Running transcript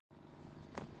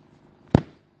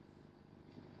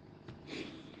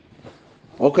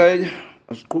Okay,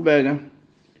 asiqhubeke.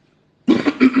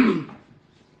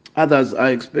 Others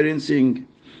are experiencing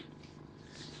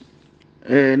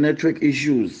network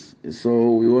issues,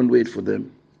 so we won't wait for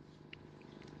them.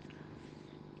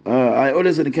 I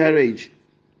always encourage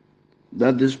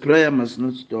that this prayer must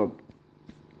not stop.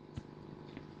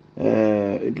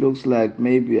 It looks like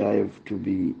maybe I have to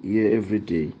be here every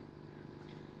day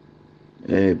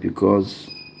because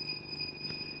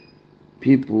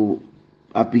people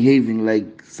are behaving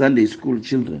like Sunday school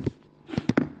children.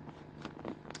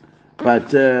 But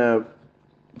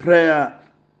prayer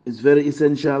is very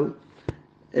essential.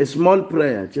 A small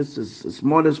prayer, just as the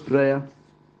smallest prayer,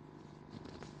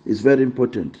 is very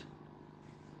important.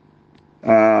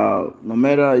 No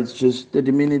matter it's just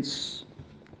 30 minutes,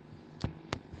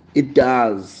 it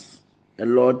does a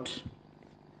lot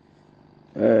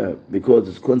because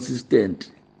it's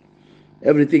consistent.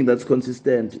 Everything that's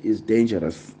consistent is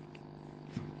dangerous.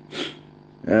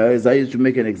 As I used to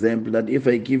make an example, that if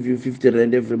I give you 50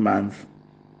 rand every month,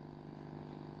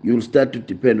 you'll start to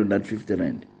depend on that 50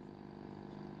 rand.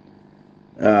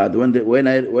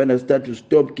 When I start to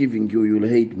stop giving you, you'll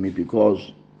hate me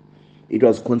because it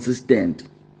was consistent.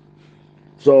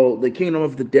 So the kingdom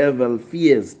of the devil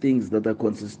fears things that are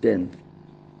consistent.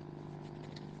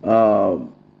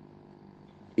 Um,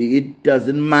 it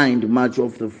doesn't mind much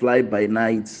of the fly by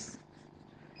nights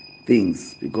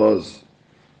things because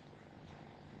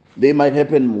they might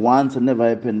happen once and never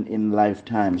happen in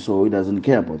lifetime, so it doesn't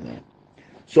care about that.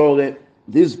 So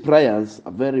these prayers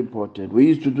are very important. We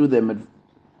used to do them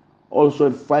also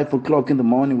at 5 o'clock in the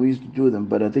morning. We used to do them,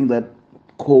 but I think that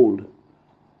cold.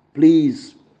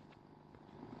 Please,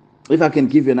 if I can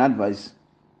give you an advice,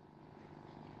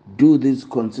 do these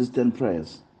consistent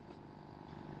prayers.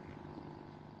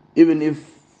 Even if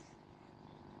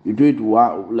you do it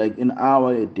like an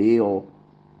hour a day,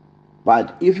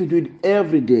 but if you do it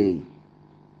every day,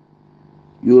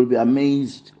 you will be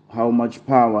amazed how much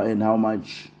power and how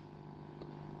much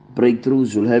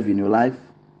breakthroughs you'll have in your life.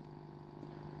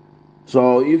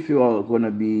 So if you are going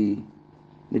to be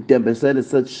beside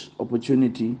such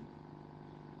opportunity,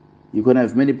 you're going to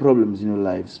have many problems in your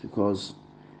lives because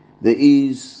there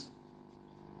is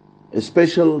a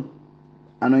special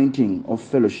anointing of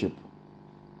fellowship.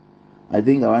 I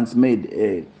think I once made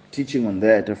a teaching on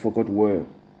that. I forgot where.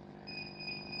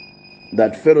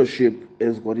 That fellowship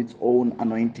has got its own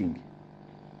anointing.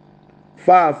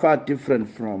 Far, far different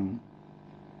from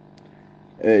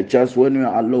just when we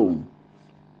are alone.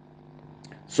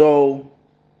 So,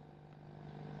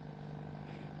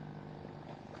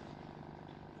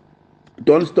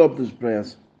 don't stop these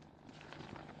prayers.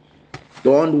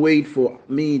 Don't wait for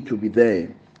me to be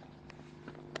there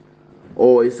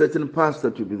or a certain pastor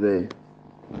to be there.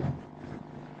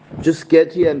 Just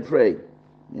get here and pray.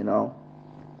 You know,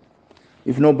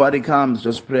 if nobody comes,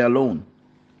 just pray alone.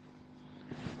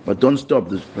 But don't stop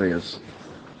these prayers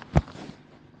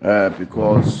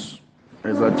because,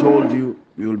 as I told you,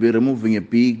 you will be removing a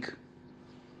big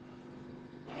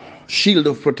shield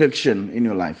of protection in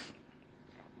your life.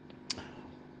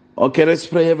 Okay, let's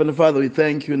pray. Heavenly Father, we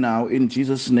thank you now. In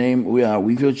Jesus' name, we are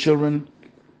with your children.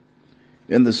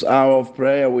 In this hour of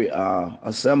prayer, we are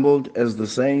assembled as the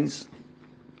saints.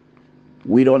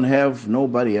 We don't have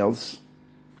nobody else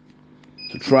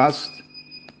to trust.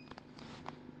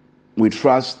 We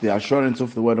trust the assurance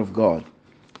of the Word of God.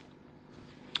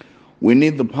 We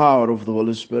need the power of the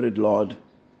Holy Spirit, Lord,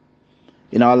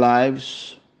 in our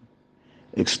lives,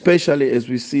 especially as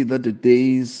we see that the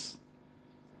days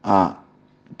are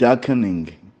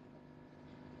darkening.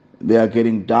 They are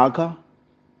getting darker.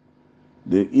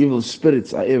 The evil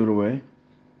spirits are everywhere,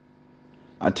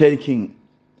 are taking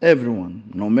everyone,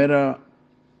 no matter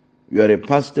you are a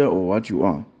pastor or what you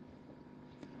are.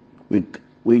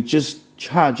 We just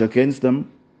charge against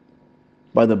them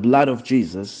by the blood of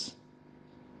Jesus,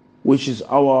 which is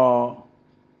our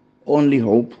only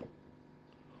hope.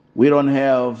 We don't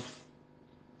have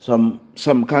some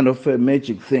kind of a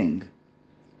magic thing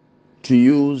to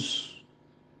use.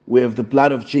 We have the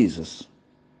blood of Jesus,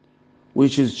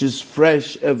 which is just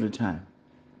fresh every time.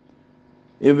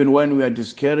 Even when we are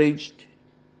discouraged,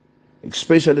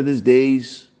 especially these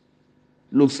days,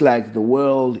 looks like the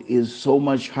world is so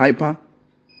much hyper.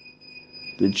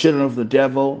 The children of the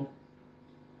devil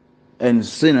and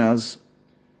sinners,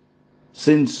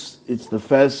 since it's the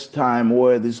first time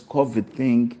where this COVID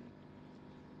thing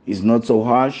is not so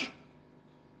harsh,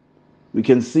 we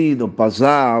can see the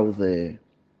bazaar of the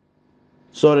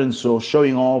so and so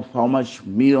showing off how much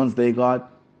millions they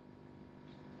got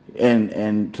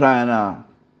and trying to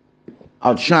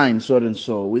outshine so and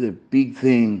so with a big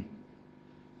thing.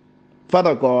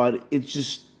 Father God, it's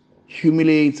just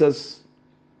humiliates us,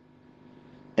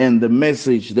 and the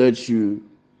message that you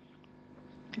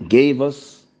gave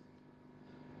us,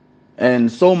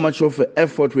 and so much of the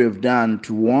effort we have done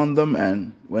to warn them,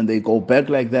 and when they go back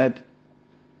like that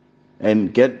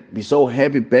and be so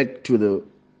happy back to the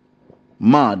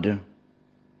mud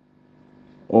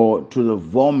or to the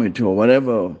vomit or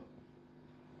whatever,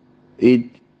 it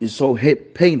is so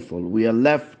painful. We are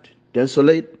left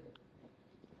desolate,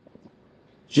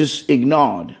 just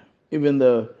ignored. Even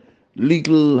the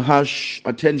little hush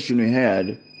attention we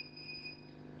had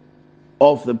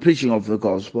of the preaching of the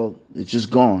gospel, it's just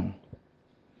gone.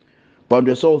 But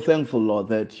we're so thankful, Lord,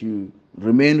 that you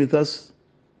remain with us.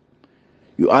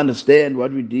 You understand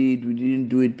what we did. We didn't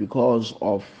do it because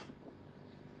of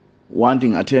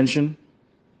wanting attention,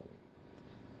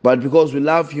 but because we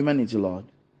love humanity, Lord.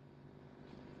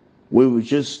 We were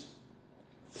just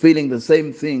feeling the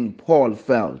same thing Paul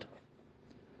felt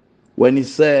when he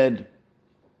said,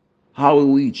 how we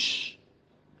wish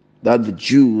that the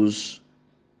Jews,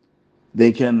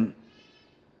 they can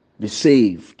be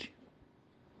saved.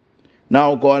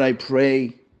 Now, God, I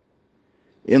pray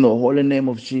in the holy name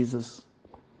of Jesus,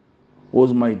 who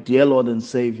is my dear Lord and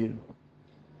Savior,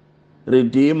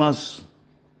 redeem us,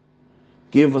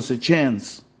 give us a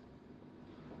chance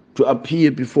to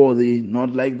appear before thee,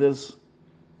 not like this.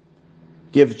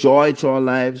 Give joy to our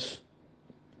lives,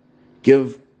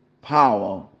 give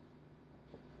power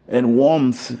and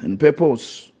warmth and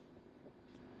purpose,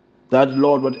 that,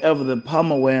 Lord, whatever the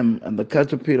palmer worm and the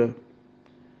caterpillar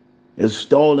is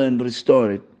stolen,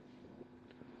 restore it.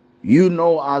 You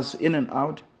know us in and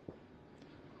out.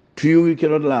 To you we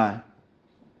cannot lie.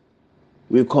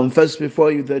 We confess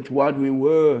before you that what we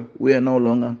were, we are no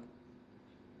longer.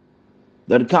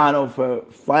 That kind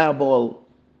of fireball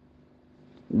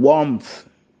warmth,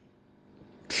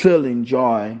 thrilling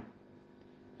joy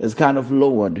is kind of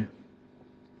lowered,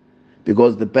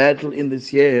 because the battle in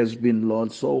this year has been,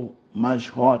 Lord, so much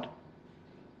hard.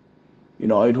 It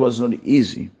was not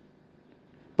easy.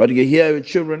 But you hear your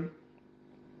children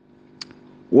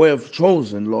who have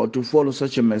chosen, Lord, to follow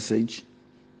such a message.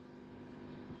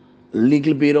 A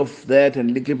little bit of that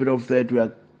and a little bit of that. We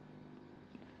are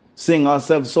seeing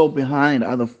ourselves so behind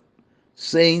other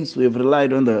saints. We have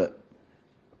relied on the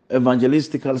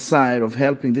evangelistical side of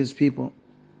helping these people.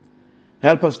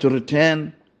 Help us to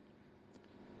return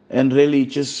and really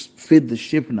just feed the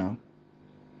sheep now.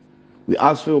 We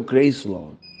ask for your grace,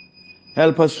 Lord.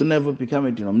 Help us to never become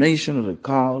a denomination or a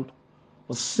cult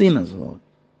or sinners, Lord.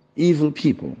 Evil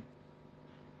people.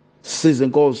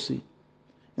 Season Kosi.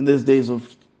 In these days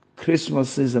of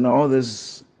Christmases and all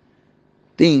these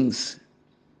things,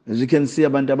 as you can see,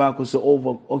 abantu bakho so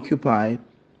over-occupied,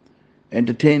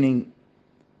 entertaining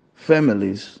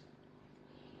families.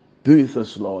 Be with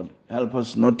us, Lord. Help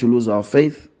us not to lose our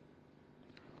faith.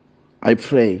 I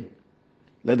pray,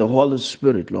 let the Holy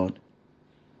Spirit, Lord,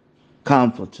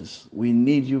 comfort us. We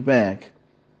need you back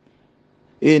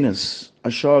in us,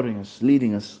 assuring us,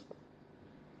 leading us.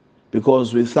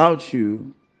 Because without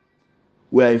you,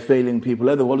 we are failing people.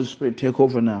 Let the Holy Spirit take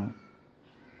over now.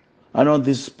 I know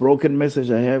this broken message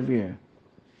I have here,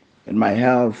 and my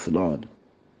health, Lord,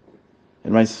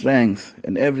 and my strength,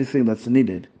 and everything that's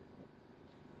needed.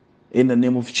 In the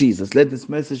name of Jesus, let this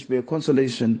message be a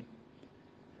consolation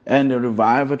and a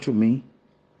reviver to me,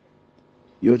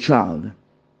 your child.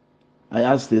 I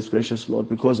ask this, precious Lord,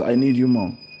 because I need you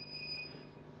more.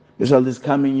 Especially this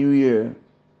coming new year,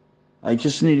 I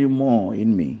just need you more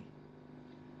in me.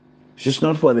 It's just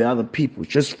not for the other people,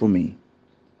 just for me.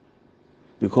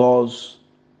 Because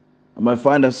I might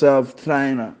find myself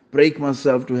trying to break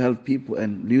myself to help people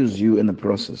and lose you in the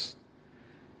process.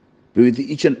 Be with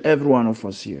each and every one of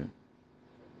us here,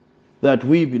 that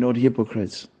we be not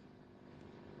hypocrites.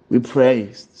 We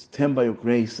pray, stand by your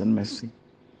grace and mercy.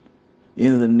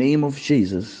 In the name of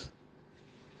Jesus,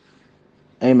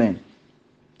 amen.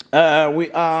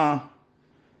 We are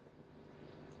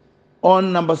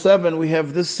on number 7. We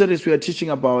have this series we are teaching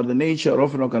about the nature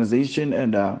of an organization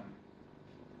and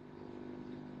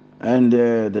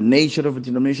the nature of a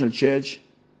denominational church,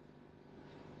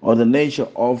 or the nature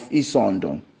of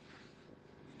isondo.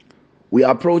 We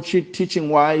approach it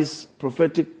teaching-wise,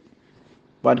 prophetic,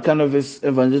 but kind of this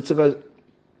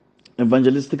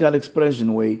evangelistical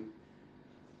expression way,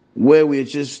 where we're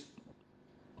just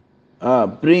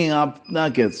bringing up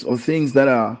nuggets of things that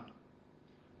are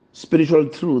spiritual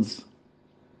truths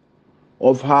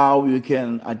of how you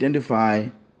can identify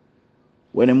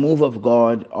when a move of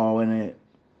God, or when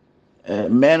a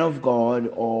man of God,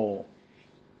 or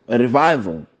a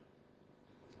revival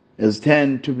is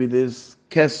tend to be this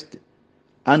cast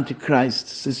antichrist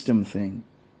system thing.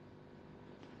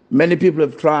 Many people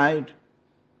have tried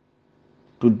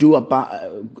to do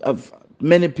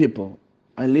many people.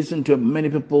 I listen to many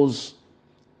people's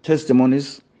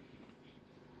testimonies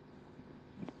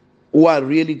who are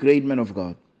really great men of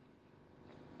God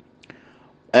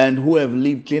and who have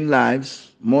lived clean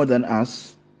lives more than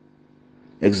us,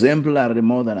 exemplary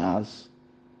more than us,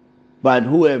 but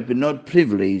who have been not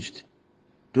privileged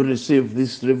to receive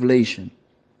this revelation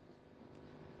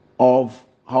of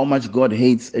how much God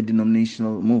hates a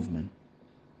denominational movement.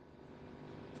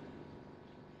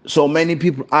 So many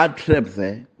people are trapped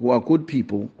there who are good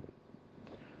people.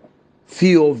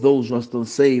 Few of those who are still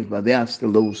saved, but there are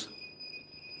still those.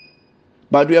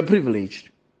 But we are privileged.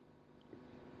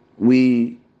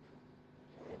 It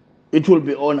will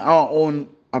be on our own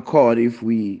accord if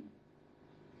we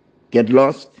get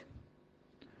lost.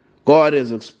 God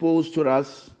has exposed to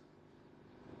us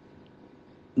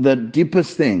the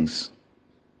deepest things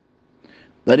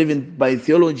that even by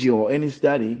theology or any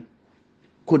study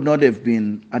could not have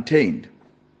been attained.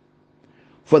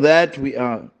 For that, we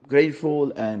are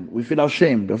grateful and we feel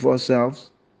ashamed of ourselves.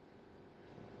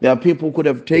 There are people who could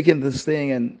have taken this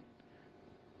thing and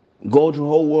go to the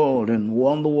whole world and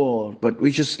won the world, but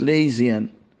we're just lazy and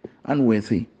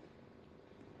unworthy.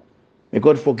 May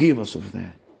God forgive us of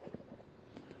that.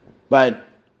 But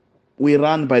we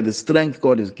run by the strength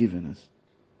God has given us.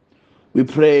 We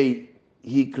pray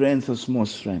He grants us more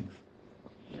strength.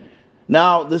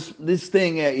 Now, this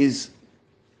thing is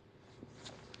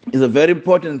a very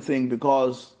important thing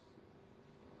because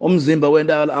umzimba went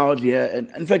out here, and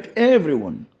in fact, every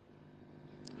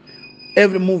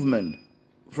movement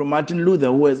from Martin Luther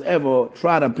who has ever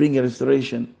tried to bring a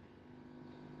restoration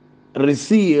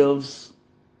receives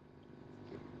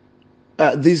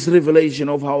this revelation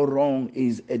of how wrong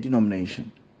is a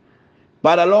denomination.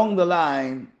 But along the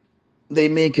line, they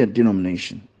make a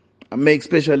denomination.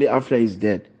 Especially after he's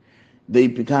dead, they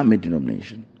become a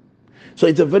denomination. So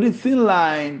it's a very thin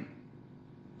line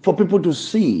for people to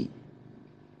see,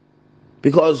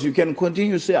 because you can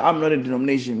continue to say, I'm not a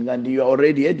denomination, and you are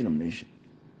already a denomination.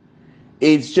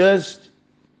 It's just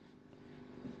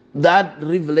that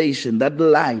revelation, that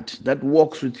light that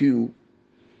walks with you,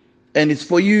 and it's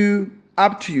for you,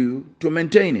 up to you, to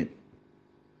maintain it.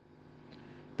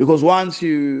 Because once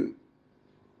you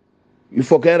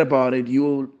forget about it,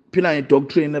 you'll plan a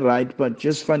doctrine right, but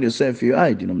just find yourself you are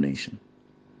a denomination.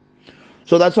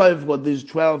 So that's why I've got these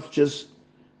 12 just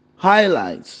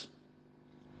highlights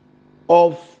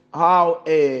of how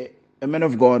a man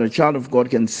of God, a child of God,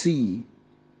 can see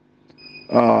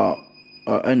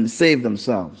and save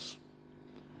themselves.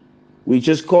 We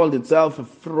just called itself a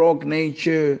frog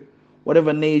nature,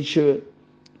 whatever nature,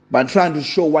 but trying to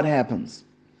show what happens.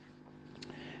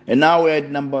 And now we're at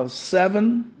number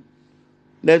 7.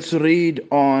 Let's read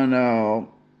on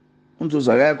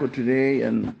Zagako today,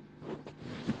 and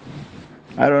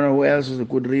I don't know who else is a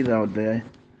good reader out there.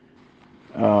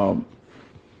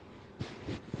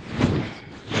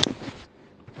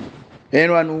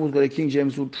 Anyone who's got a King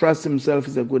James who trusts himself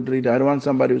is a good reader. I don't want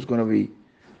somebody who's going to be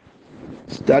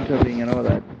stuttering and all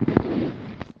that.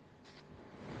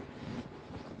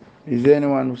 Is there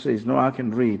anyone who says, no, I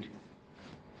can read?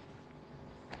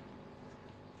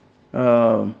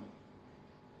 I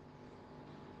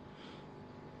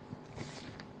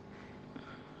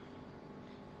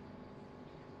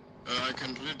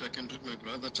can read, my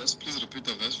brother. Just please repeat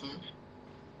the verse for me.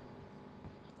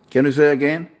 Can you say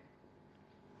again?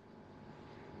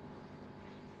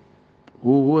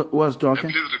 Who was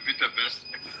talking? Please repeat the verse.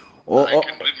 I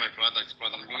can read, my brother. It's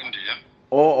Brother Mlundi, yeah?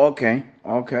 Oh, okay.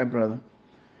 Okay, brother.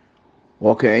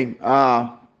 Okay.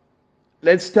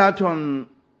 Let's start on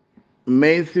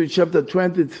Matthew chapter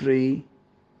 23,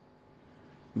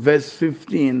 verse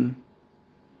 15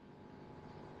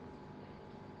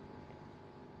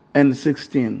 and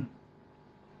 16.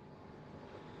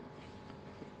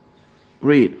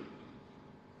 Read.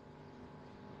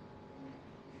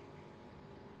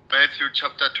 Matthew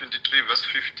chapter 23, verse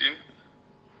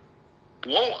 15.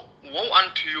 Woe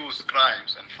unto you,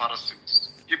 scribes and Pharisees,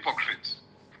 hypocrites,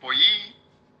 for ye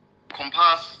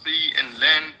compass the and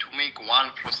learn to make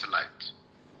one proselyte.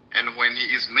 And when he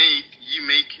is made, ye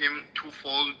make him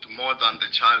twofold more than the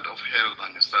child of hell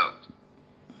than yourself.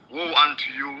 Woe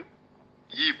unto you,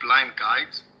 ye blind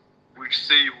guides, which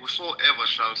say, whosoever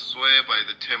shall swear by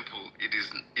the temple, it is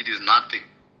nothing.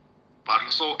 But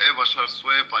whosoever shall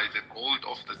swear by the gold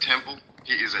of the temple,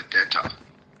 he is a debtor.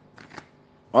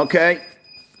 Okay.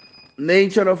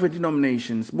 Nature of a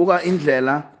denominations. Buka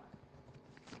indlela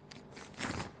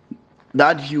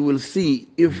that you will see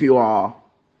if you have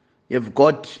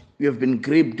been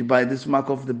gripped by this mark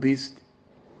of the beast.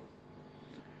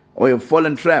 or a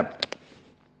fallen trap.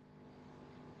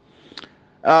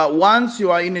 Once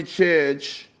you are in a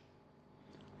church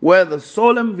where the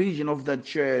solemn vision of that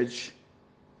church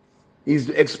is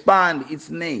to expand its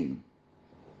name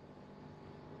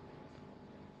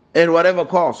at whatever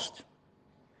cost,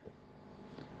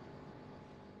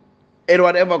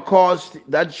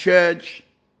 that church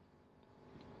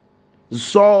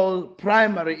sole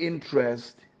primary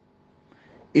interest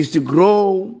is to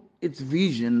grow its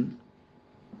vision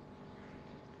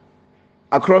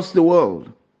across the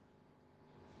world,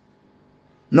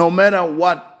 no matter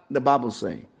what the Bible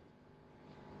says.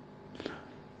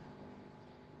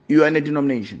 You are in a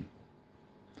denomination.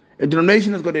 A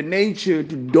denomination has got a nature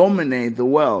to dominate the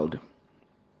world.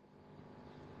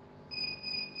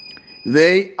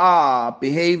 They are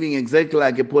behaving exactly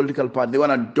like a political party. They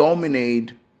want to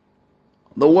dominate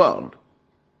the world.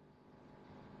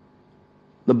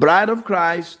 The bride of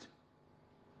Christ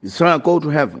is trying to go to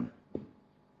heaven.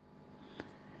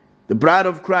 The bride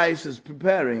of Christ is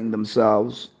preparing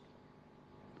themselves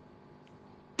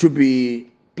to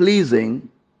be pleasing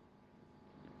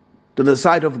to the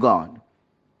sight of God.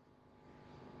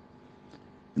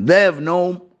 They have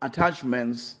no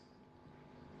attachments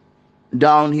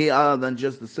down here other than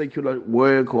just the secular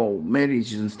work or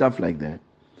marriages and stuff like that.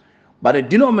 But a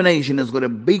denomination has got a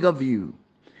bigger view.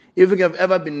 If you have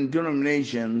ever been in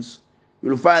denominations,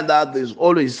 you'll find that there's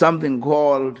always something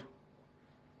called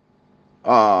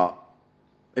a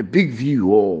big view,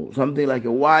 or something like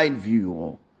a wide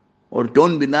view, or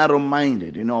don't be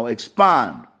narrow-minded,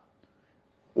 expand.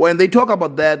 When they talk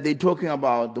about that, they're talking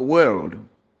about the world.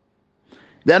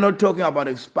 They're not talking about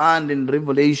expanding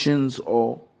revelations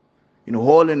or in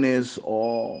holiness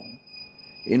or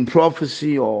in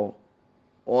prophecy or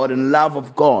in love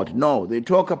of God. No, they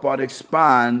talk about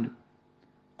expand,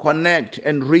 connect,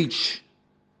 and reach,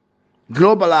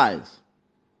 globalize.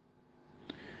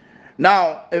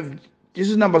 Now, if this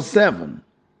is number 7,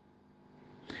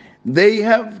 they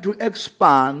have to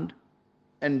expand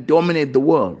and dominate the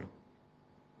world.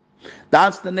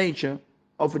 That's the nature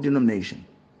of a denomination.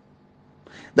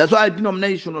 That's why a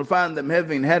denomination will find them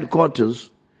having headquarters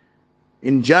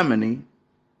in Germany,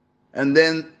 and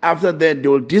then after that they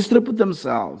will distribute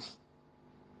themselves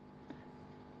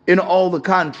in all the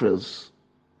countries.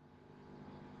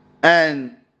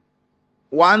 And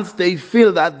once they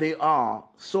feel that they are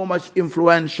so much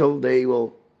influential, they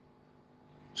will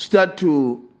start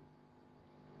to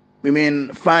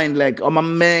find like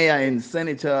mayor and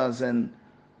senators and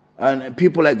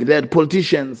people like that,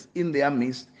 politicians in their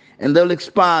midst, and they'll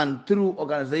expand through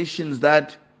organizations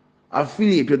that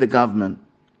affiliate with the government.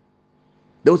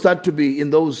 They'll start to be in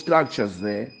those structures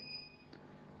there.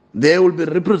 They will be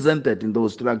represented in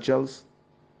those structures.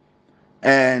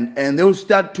 And they'll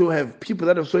start to have people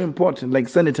that are so important, like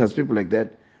senators, people like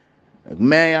that, like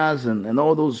mayors and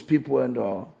all those people and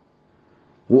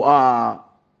who are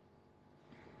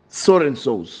so and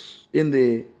so's in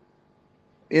the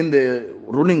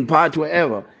ruling party,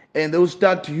 wherever. And they'll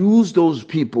start to use those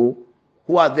people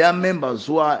who are their members,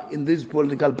 who are in these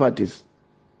political parties,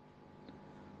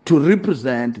 to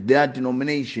represent their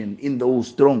denomination in those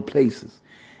strong places.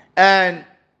 And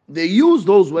they use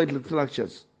those weightless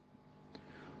structures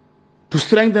to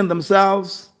strengthen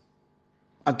themselves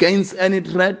against any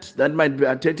threat that might be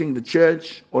attacking the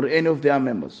church or any of their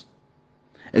members.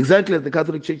 Exactly as the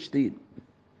Catholic Church did.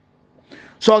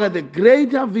 So that the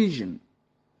greater vision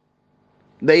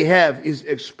they have is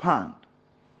expand.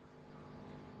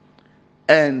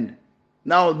 And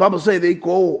now the Bible says they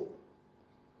cross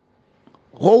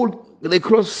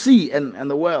sea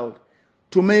and the world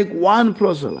to make one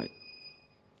proselyte,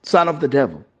 son of the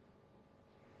devil.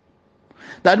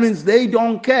 That means they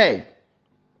don't care.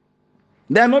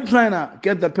 They're not trying to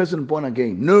get the person born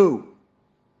again. No.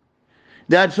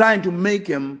 They are trying to make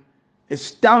him a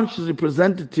staunch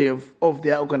representative of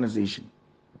their organization.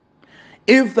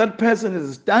 If that person is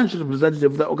a staunch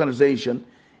representative of the organization,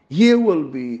 he will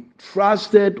be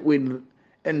trusted with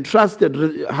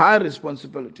entrusted high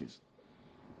responsibilities.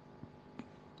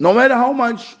 No matter how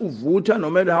much uvuta, no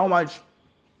matter how much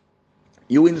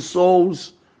you win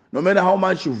souls, no matter how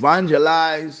much you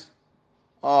evangelize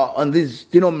on these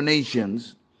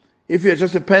denominations, if you're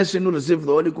just a person who receives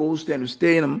the Holy Ghost and you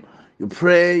stay in them, you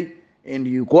pray and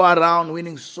you go around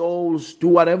winning souls, do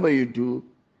whatever you do,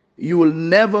 you will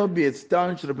never be a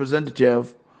staunch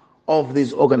representative of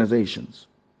these organizations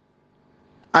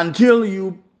until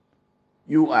you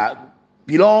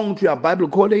belong to a Bible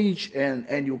college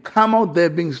and you come out there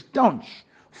being staunch,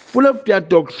 full of their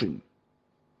doctrine.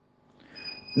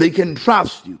 They can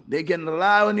trust you. They can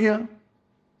rely on you.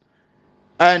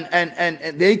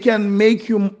 And they can make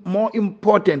you more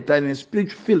important than a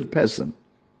spirit-filled person.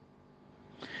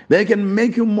 They can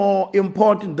make you more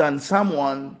important than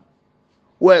someone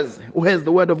who has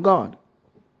the word of God.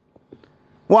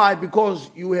 Why?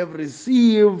 Because you have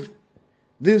received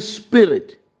this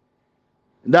spirit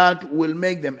that will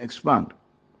make them expand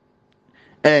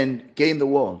and gain the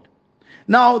world.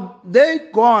 Now, they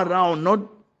go around not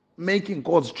making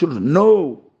God's children.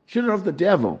 No, children of the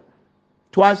devil,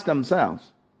 twice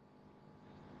themselves.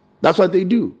 That's what they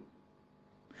do.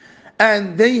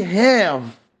 And they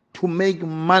have to make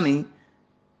money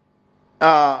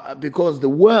because the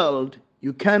world,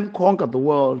 you can't conquer the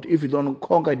world if you don't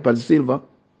conquer it by silver.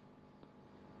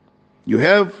 You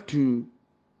have to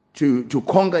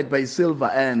conquer it by silver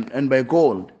and by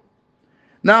gold.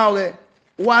 Now,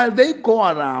 while they go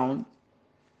around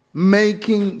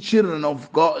making children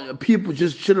of God, people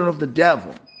just children of the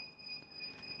devil,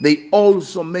 they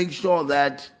also make sure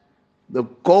that the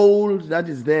gold that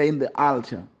is there in the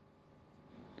altar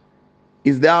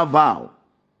is their vow.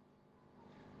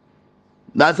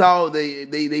 That's how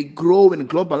they grow and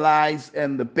globalize,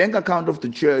 and the bank account of the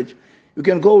church. You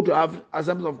can go to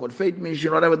Assemblies of God, Faith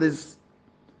Mission, whatever this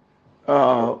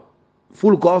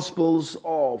Full Gospels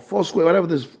or Foursquare, whatever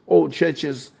these old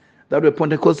churches that were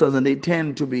Pentecostals, and they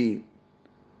tend to be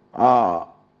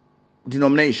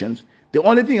denominations. The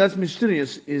only thing that's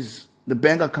mysterious is the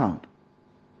bank account.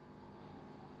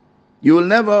 You will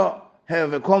never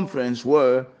have a conference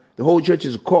where the whole church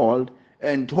is called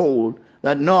and told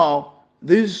that no,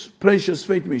 this precious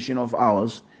faith mission of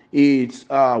ours is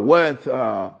worth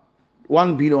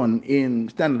 1 billion in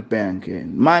Standard Bank,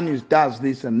 and money does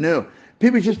this and no.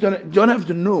 People just don't have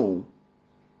to know.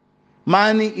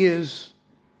 Money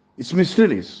it's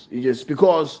mysterious. It's just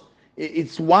because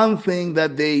it's one thing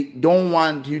that they don't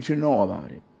want you to know about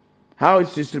it. How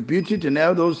it's distributed and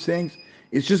all those things,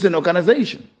 it's just an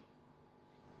organization.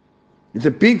 It's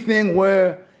a big thing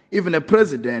where even a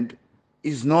president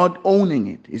is not owning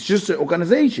it. It's just an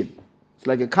organization. It's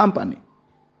like a company.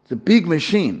 It's a big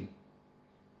machine.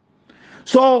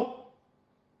 So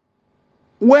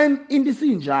when in the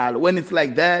sinjal, when it's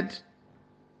like that,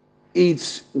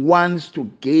 it wants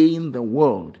to gain the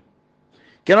world.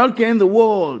 Cannot gain the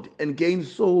world and gain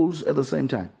souls at the same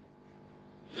time.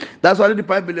 That's why the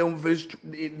Bible in verse,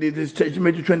 this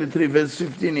Matthew 23, verse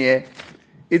 15 here,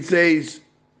 it says,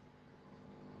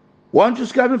 "Want to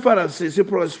scribe and Pharisees, he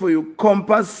promised for you,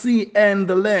 compass sea and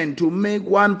the land to make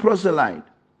one proselyte,"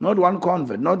 not one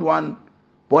convert, not one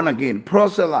born again,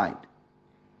 proselyte.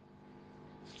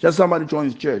 Just somebody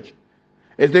joins church.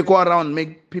 As they go around,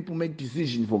 people make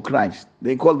decisions for Christ.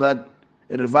 They call that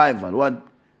a revival. What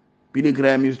Billy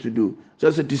Graham used to do,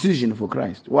 just a decision for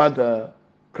Christ. What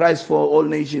Christ for all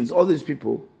nations, all these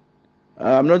people.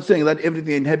 I'm not saying that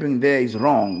everything happening there is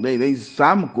wrong. There's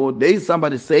some good. There's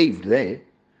somebody saved there.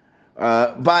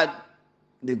 But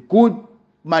the good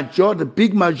majority, the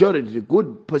big majority, the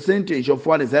good percentage of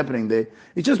what is happening there,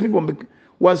 it's just people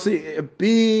who are seeing a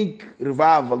big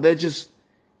revival. They're just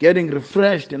getting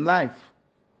refreshed in life.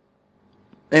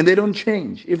 And they don't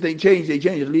change. If they change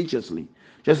religiously.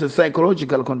 Just a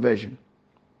psychological conversion.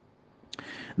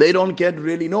 They don't get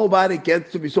really, nobody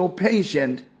gets to be so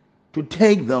patient to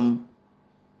take them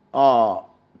to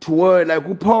where, like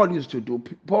what Paul used to do.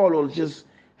 Paul will just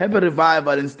have a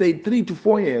revival and stay 3 to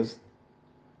 4 years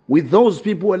with those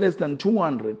people who are less than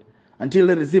 200 until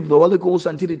they receive the Holy Ghost,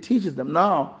 until he teaches them.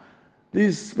 Now,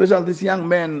 this young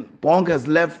man, Bonk, has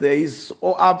left there. He's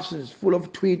all up, he's full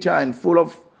of Twitter and full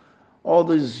of all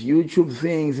these YouTube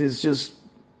things. He's just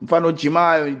Fano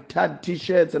Jimayo, tattooed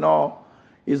t-shirts and all.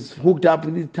 He's hooked up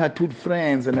with his tattooed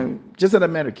friends and just an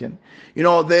American. You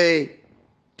know,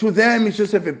 to them, it's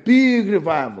just have a big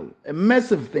revival, a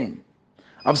massive thing.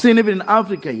 I've seen even in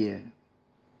Africa here.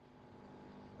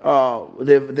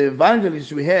 The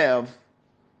evangelists we have,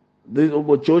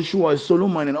 Joshua,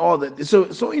 Solomon, and all that,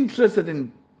 they're so interested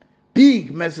in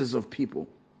big masses of people.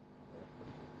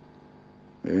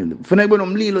 There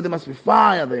must be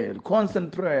fire there,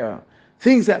 constant prayer.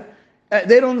 Things that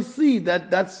they don't see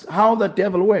that's how the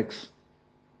devil works.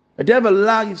 The devil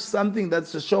likes something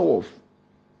that's a show off.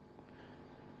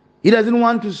 He doesn't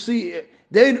want to see.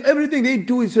 Everything they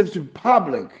do is just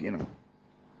public, you know.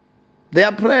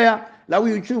 Their prayer, like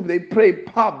YouTube, they pray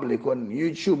public on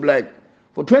YouTube, like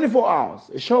for 24 hours,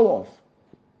 a show off.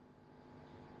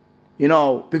 You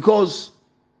know, because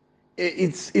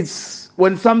it's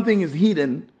when something is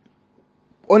hidden,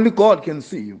 only God can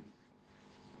see you.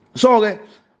 So,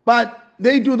 but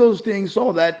they do those things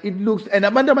so that it looks, and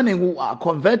abandonment who are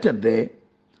converted there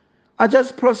are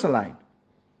just proselyte,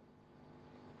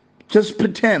 just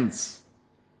pretense.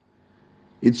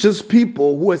 It's just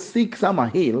people who are sick, some are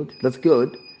healed. That's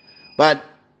good. But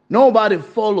nobody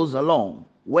follows along.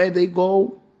 Where they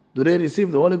go, do they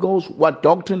receive the Holy Ghost? What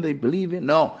doctrine they believe in?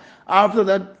 No. After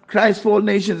that Christ for all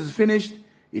nations is finished,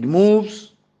 it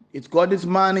moves. It's got its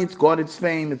money, it's got its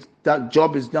fame, that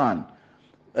job is done.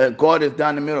 God has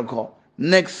done a miracle.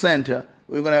 Next center,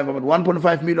 we're going to have about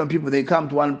 1.5 million people. They come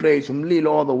to one place from Lille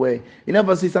all the way. You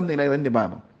never see something like that in the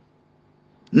Bible.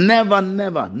 Never,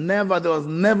 never, never. There was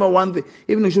never one thing.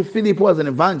 Even if Philip was an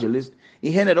evangelist,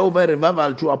 he handed over a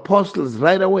revival to apostles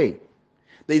right away.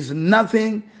 There's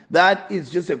nothing that is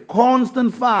just a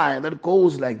constant fire that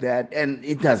goes like that, and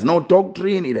it has no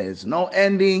doctrine, it has no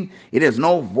ending, it has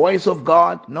no voice of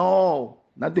God. No,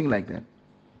 nothing like that.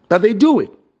 But they do it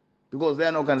because they're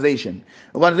an organization.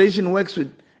 Organization works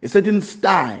with a certain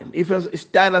style. If a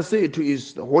style I say to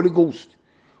is the Holy Ghost,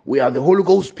 we are the Holy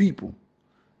Ghost people.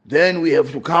 Then we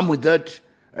have to come with that.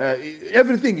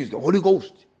 Everything is the Holy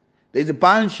Ghost. There's a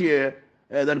bunch here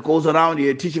that goes around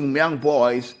here teaching young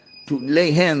boys to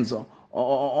lay hands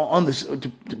on the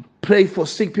to pray for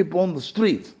sick people on the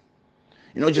streets.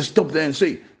 Just stop there and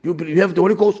say, you have the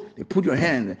Holy Ghost, they put your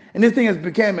hand. And this thing has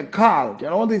become a cult.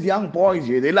 And all these young boys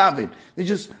here, they love it. They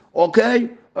just, okay,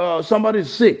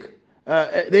 somebody's sick.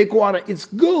 They go out, it's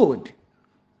good.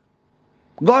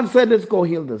 God said, let's go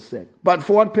heal the sick. But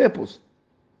for what purpose?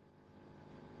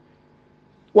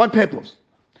 What purpose?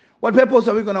 What purpose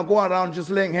are we going to go around just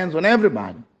laying hands on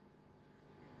everybody?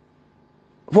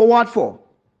 For what for?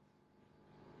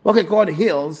 Okay, God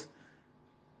heals,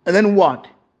 and then what?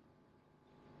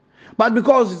 But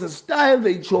because it's a style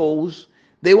they chose,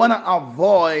 they want to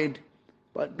avoid,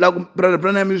 but like Brother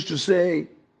Branham used to say,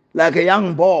 like a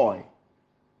young boy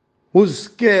who's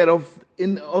scared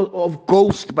of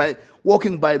ghosts by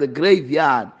walking by the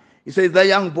graveyard. He says that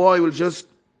young boy will just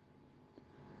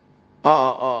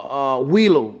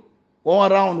willow, go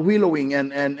around willowing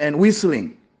and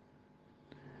whistling.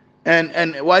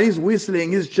 And while he's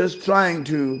whistling, he's just trying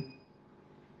to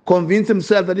convince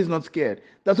himself that he's not scared.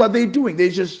 That's what they're doing.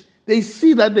 They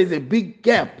see that there's a big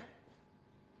gap.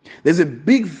 There's a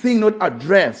big thing not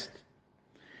addressed.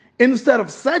 Instead of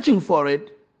searching for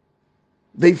it,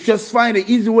 they just find an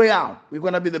easy way out. We're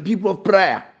going to be the people of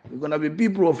prayer. We're going to be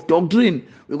people of doctrine.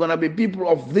 We're going to be people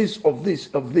of this, of this,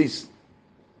 of this.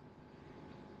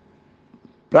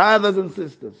 Brothers and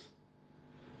sisters,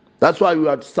 that's why we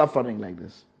are suffering like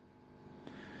this.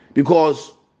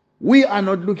 Because we are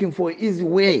not looking for an easy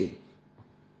way.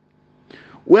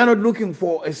 We are not looking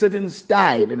for a certain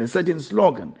style and a certain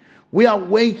slogan. We are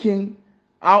waiting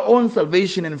our own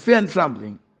salvation in fear and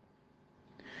trembling.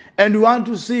 And we want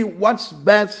to see what's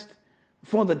best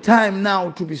for the time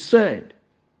now to be said.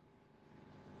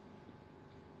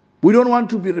 We don't want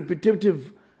to be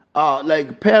repetitive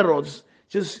like parrots,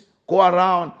 just go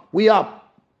around. We are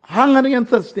hungry and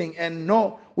thirsting, and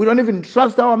no, we don't even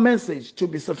trust our message to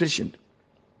be sufficient.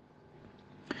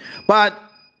 But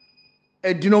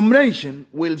a denomination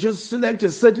will just select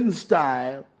a certain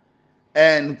style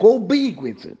and go big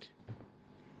with it.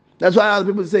 That's why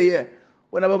other people say, yeah,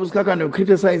 when I was going to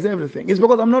criticize everything, it's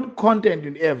because I'm not content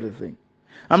with everything.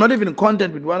 I'm not even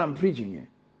content with what I'm preaching here.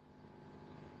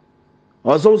 I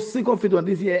was so sick of it when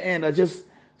this year ended. I just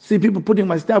see people putting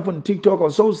my stuff on TikTok. I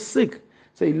was so sick.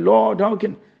 Say, Lord,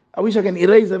 I wish I can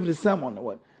erase every sermon.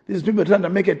 What? These people are trying to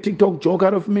make a TikTok joke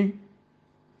out of me.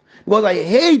 Because I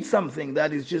hate something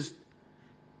that is just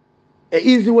an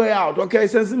easy way out. Okay,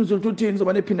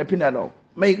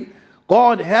 may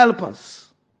God help us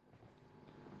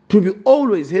to be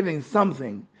always having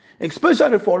something,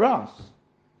 especially for us.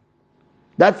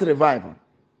 That's revival.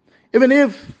 Even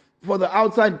if for the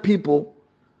outside people,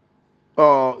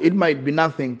 it might be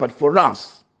nothing, but for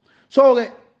us. So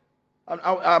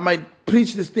I might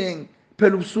preach this thing,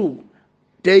 Pelupsu,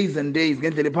 days and days,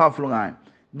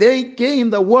 they gain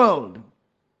the world.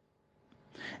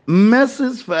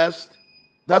 Masses first,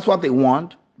 that's what they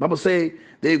want. Bible say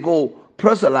they go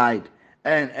proselyte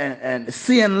and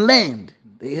sea and land.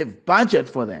 They have budget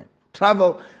for that.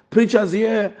 Travel preachers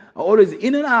here are always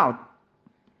in and out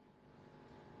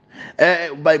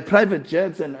by private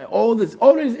jets and all this,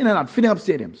 always in and out, filling up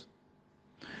stadiums.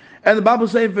 And the Bible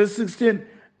says, verse 16,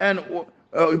 and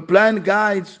blind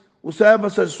guides whosoever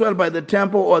shall swear by the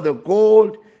temple or the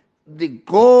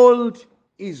gold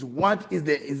is what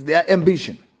is their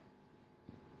ambition.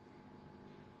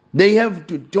 They have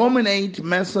to dominate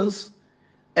masses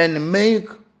and make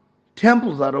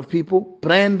temples out of people,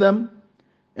 brand them,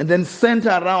 and then center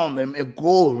around them a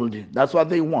gold. That's what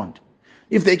they want.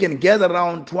 If they can gather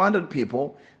around 200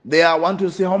 people, they want to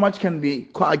see how much can be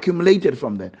accumulated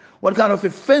from that. What kind of a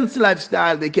fancy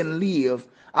lifestyle they can live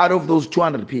out of those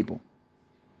 200 people.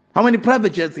 How many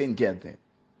private jets can get there?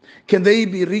 Can they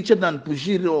be richer than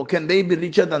Pushiri, or can they be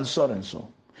richer than so and so?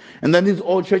 And then these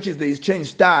old churches, they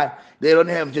change style. They don't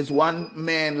have just one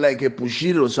man like a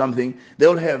Pushiri or something.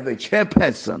 They'll have a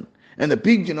chairperson. And the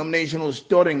big denomination was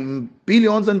storing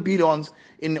billions and billions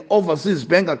in overseas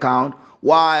bank account,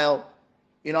 while,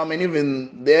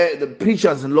 even the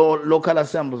preachers in local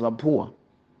assemblies are poor.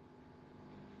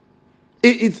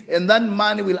 And that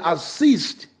money will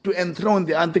assist to enthrone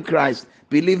the Antichrist.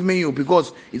 Believe me,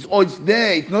 because it's always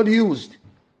there. It's not used.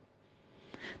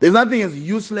 There's nothing as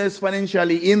useless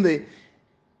financially in the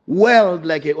world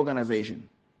like an organization.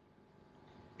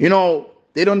 They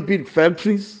don't build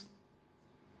factories.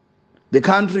 The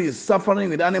country is suffering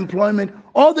with unemployment.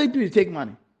 All they do is take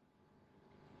money.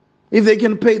 If they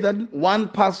can pay that one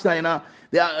pastor,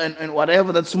 and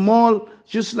whatever, that small,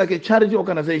 just like a charity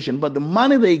organization, but the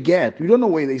money they get, you don't know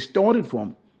where they store it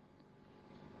from.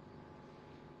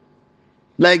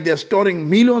 Like they're storing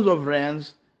millions of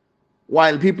rands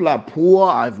while people are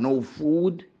poor, have no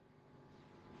food.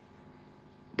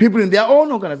 People in their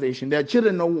own organization, their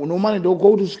children no money to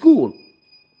go to school.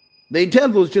 They tell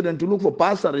those children to look for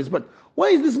bursaries, but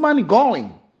where is this money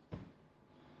going?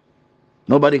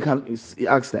 Nobody can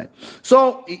ask that.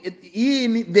 So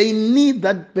they need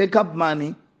that backup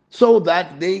money so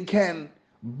that they can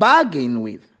bargain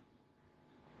with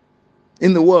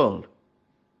in the world.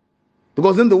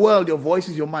 Because in the world, your voice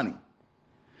is your money.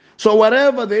 So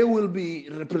wherever they will be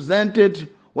represented,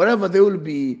 wherever they will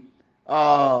be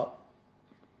heard,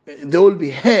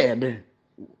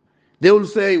 they will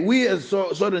say, we as so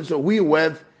and so, we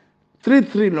worth 3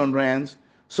 trillion rands.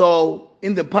 So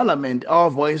in the parliament, our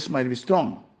voice might be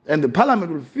strong. And the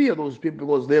parliament will fear those people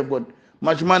because they've got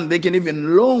much money. They can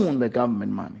even loan the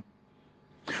government money.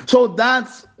 So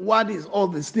that's what is all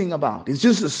this thing about. It's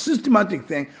just a systematic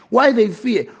thing. Why they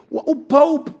fear?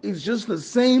 Pope is just the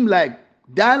same like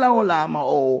Dalai Lama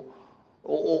or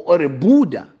a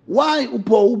Buddha. Why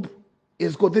Pope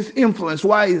has got this influence?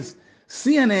 Why is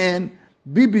CNN,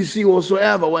 BBC, or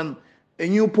whatsoever, when a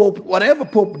new Pope, whatever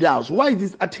Pope does, why is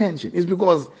this attention? It's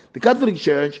because the Catholic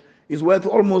Church is worth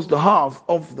almost the half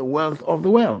of the wealth of the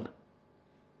world.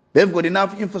 They've got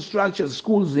enough infrastructure,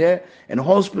 schools there, and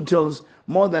hospitals,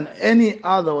 more than any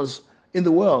others in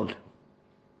the world.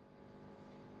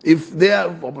 If there are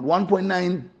about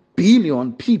 1.9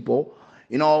 billion people,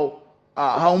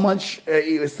 how much,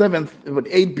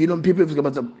 8 billion people,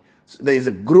 there is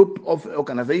a group of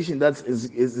organization that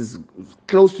is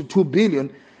close to 2 billion,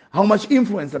 how much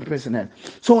influence that person has.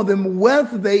 So the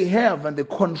wealth they have and the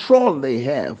control they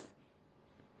have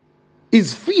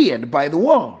is feared by the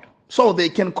world. So they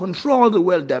can control the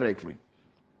world directly.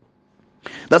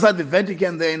 That's why the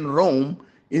Vatican there in Rome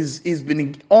is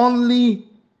been only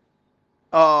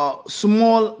a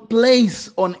small place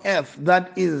on earth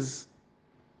that is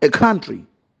a country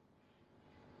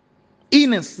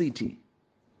in a city.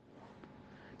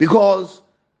 Because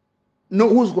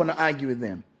who's going to argue with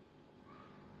them?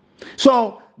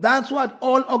 So that's what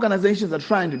all organizations are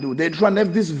trying to do. They're trying to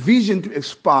have this vision to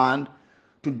expand,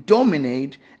 to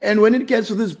dominate. And when it gets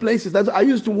to these places, I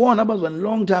used to warn about a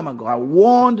long time ago. I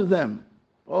warned them.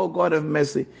 Oh, God have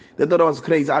mercy. They thought I was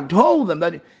crazy. I told them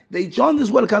that they joined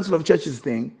this World Council of Churches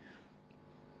thing.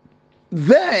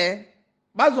 They're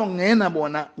going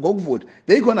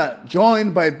to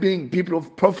join by being people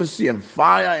of prophecy and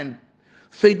fire and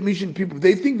faith mission people.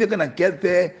 They think they're going to get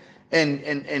there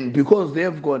and because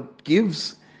they've got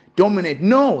gifts, dominate.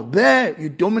 No, there you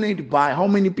dominate by how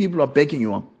many people are backing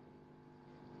you up.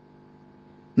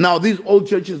 Now, these old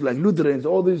churches like Lutherans,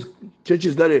 all these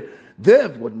churches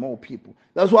they've got more people.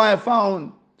 That's why I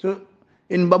found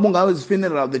in Babunga's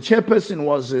funeral, the chairperson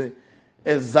was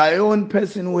a Zion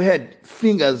person who had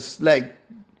fingers like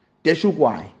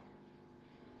Deshukwai.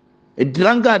 A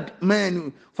drunkard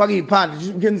man, fucking part.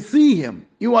 You can see him.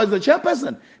 He was the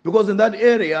chairperson because in that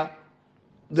area,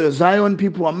 the Zion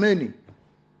people are many.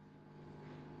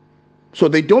 So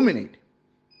they dominate.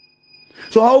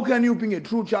 So how can you, being a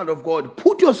true child of God,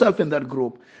 put yourself in that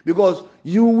group? Because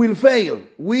you will fail.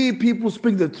 We people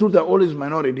speak the truth are always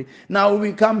minority. Now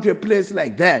we come to a place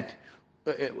like that,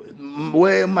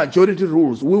 where majority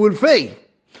rules, we will fail.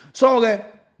 So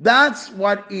that's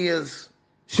what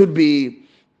should be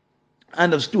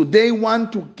understood. They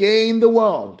want to gain the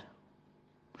world.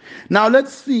 Now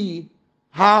let's see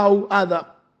how other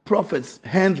prophets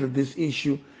handled this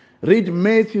issue. Read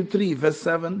Matthew 3 verse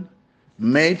 7.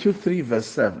 Matthew 3 verse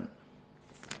 7.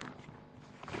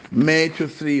 Matthew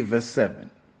 3 verse 7.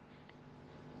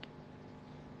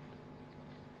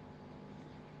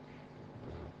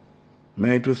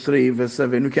 Matthew 3 verse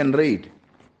 7. You can read.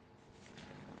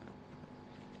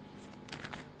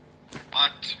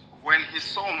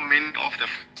 saw many of the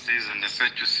Pharisees and the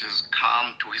Sadducees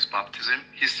come to his baptism,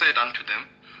 he said unto them,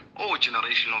 O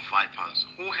generation of vipers,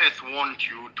 who hath warned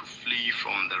you to flee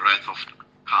from the wrath of to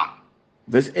come?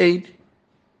 Verse 8.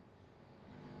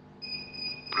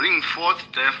 Bring forth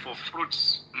therefore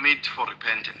fruits meet for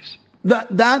repentance.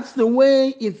 That's the way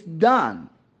it's done.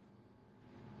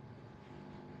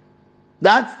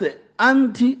 That's the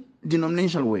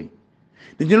anti-denominational way.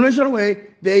 The denominational way,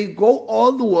 they go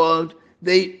all the world,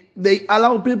 they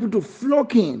allow people to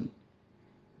flock in.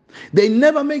 They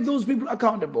never make those people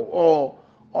accountable, or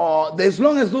as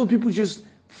long as those people just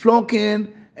flock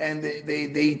in and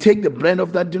they take the brand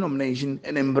of that denomination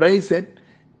and embrace it,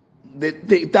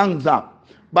 they thumbs up.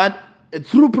 But a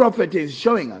true prophet is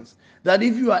showing us that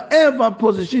if you are ever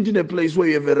positioned in a place where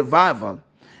you have a revival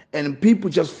and people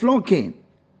just flock in,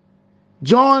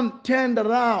 John turned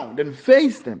around and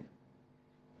faced them.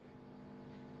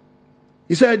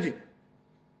 He said,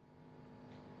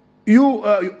 you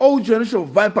old generation of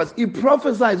vipers, he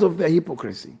prophesies of their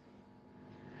hypocrisy.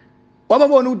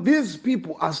 These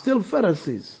people are still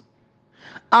Pharisees.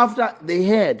 After they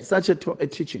heard such a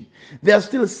teaching, they are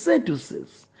still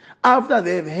Sadducees. After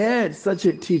they've heard such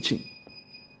a teaching,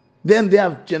 then they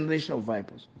have generation of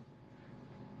vipers.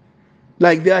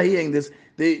 Like they are hearing this,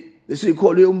 they still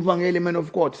call you men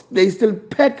of God. They still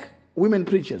peck women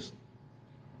preachers.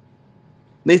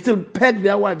 They still peck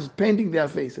their wives, painting their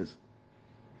faces.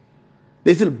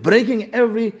 They're still breaking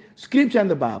every scripture in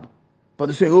the Bible. But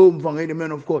they say, oh,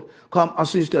 men of God, come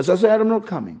assist us. I say, I'm not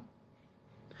coming.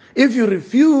 If you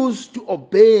refuse to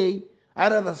obey,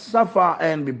 I'd rather suffer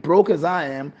and be broke as I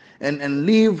am and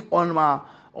live on my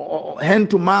hand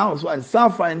to mouth and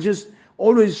suffer and just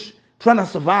always trying to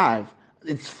survive.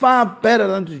 It's far better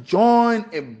than to join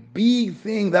a big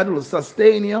thing that will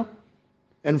sustain you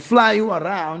and fly you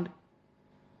around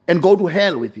and go to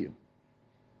hell with you.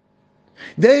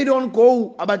 They don't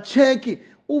go about checking.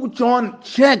 Oh, John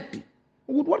checked.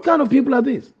 What kind of people are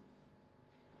these?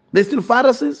 They're still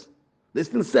Pharisees. They're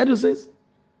still Sadducees.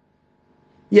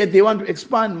 Yet they want to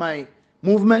expand my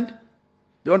movement.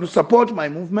 They want to support my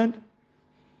movement.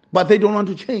 But they don't want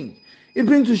to change. It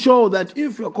brings to show that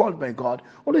if you're called by God,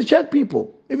 always check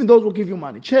people. Even those who give you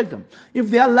money, check them. If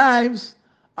their lives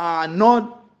are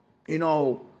not,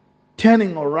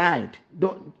 turning all right,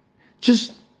 don't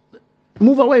just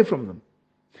move away from them.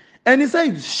 And he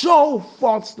says, show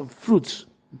forth the fruits.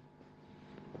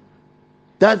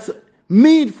 That's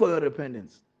meat for your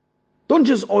repentance. Don't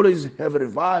just always have a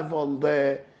revival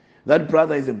there. That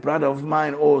brother is a brother of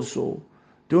mine also.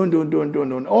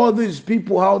 Don't. All these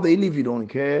people, how they live, you don't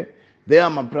care. They are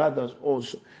my brothers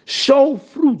also. Show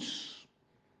fruits.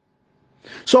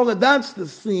 So that's the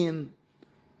sin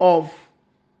of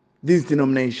these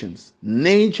denominations.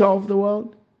 Nature of the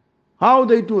world. How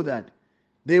they do that?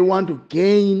 They want to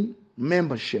gain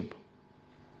membership.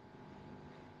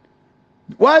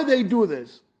 Why they do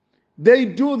this? They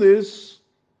do this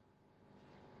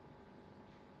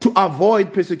to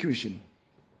avoid persecution.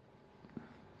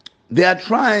 They are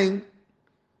trying,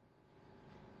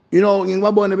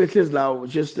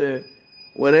 just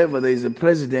wherever there is a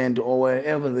president or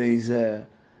wherever there is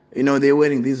they're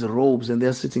wearing these robes and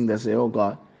they're sitting there say, oh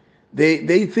God.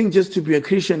 They think just to be a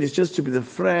Christian is just to be the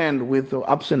friend with the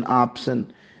ups and ups,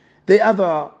 and they have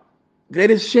the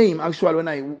greatest shame actually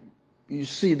when you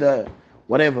see the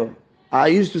whatever. I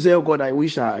used to say, oh God, I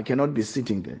wish I cannot be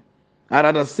sitting there. I'd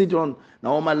rather sit on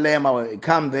Naoma Lem, I will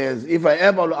come there. If I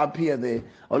ever will appear there,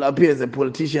 I'll appear as a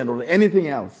politician or anything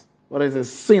else, or as a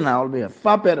sinner, I'll be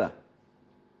far better.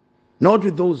 Not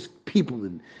with those people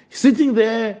sitting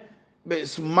there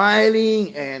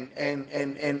smiling and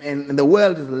the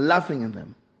world is laughing at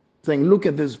them, saying, look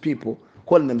at these people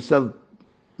calling themselves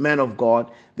men of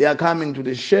God. They are coming to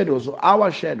the shadows,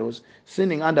 our shadows,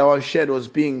 sinning under our shadows,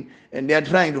 and they are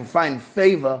trying to find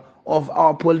favor of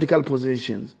our political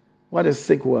positions. What a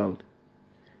sick world.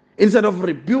 Instead of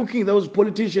rebuking those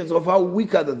politicians of how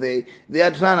weak are they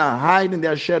are trying to hide in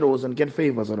their shadows and get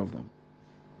favors out of them.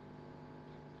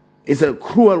 It's a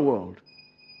cruel world.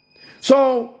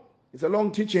 So it's a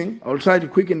long teaching. I'll try to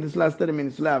quicken this last 30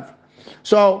 minutes left.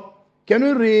 So can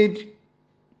we read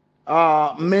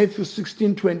Matthew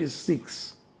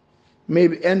 16:26,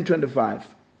 maybe end 25,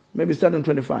 maybe start on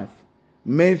 25.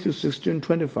 Matthew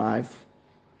 16:25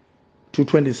 to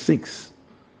 26.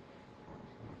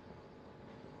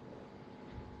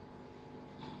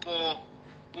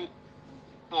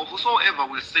 For whosoever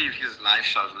will save his life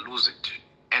shall lose it,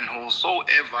 and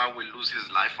whosoever will lose his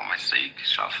life for my sake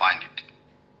shall find it.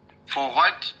 For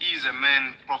what is a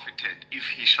man profited if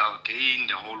he shall gain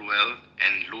the whole world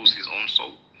and lose his own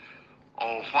soul?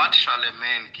 Or what shall a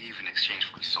man give in exchange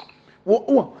for his soul?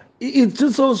 It's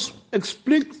just so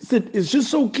explicit, it's just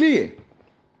so clear.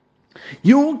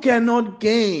 You cannot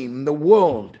gain the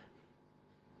world.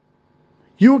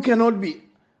 You cannot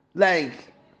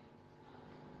like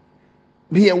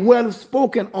be a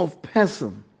well-spoken of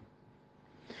person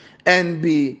and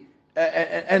be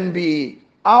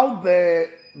out there,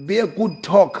 be a good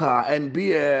talker and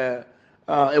be a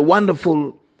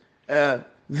wonderful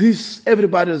this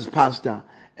everybody's pastor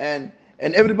and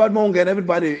everybody and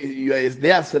everybody is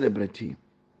their celebrity.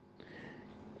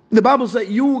 The Bible says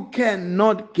you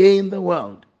cannot gain the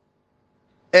world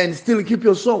and still keep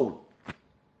your soul.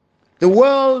 The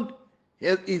world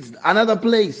is another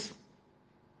place.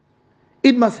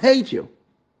 It must hate you.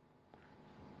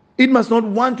 It must not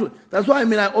want to. That's why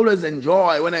I always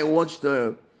enjoy when I watch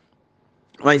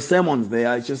my sermons there.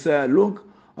 I just say, look,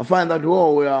 I find that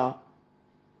we are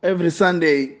every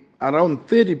Sunday around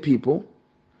 30 people.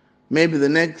 Maybe the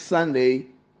next Sunday,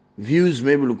 views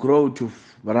maybe will grow to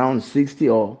around 60,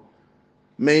 or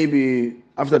maybe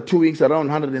after 2 weeks around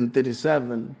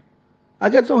 137. I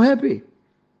get so happy.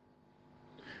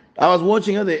 I was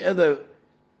watching other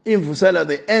info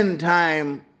the end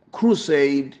time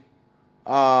crusade.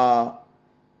 The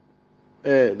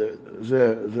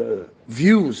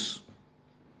views,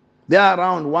 they are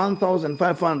around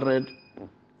 1,500.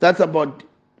 That's about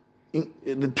the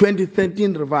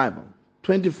 2013 revival,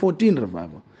 2014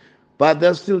 revival. But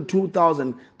there's still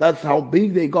 2,000. That's how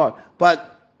big they got.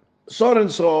 But so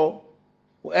and so,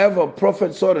 whoever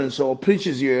prophet so and so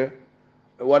preaches here,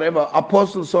 whatever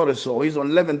apostle so and so, he's on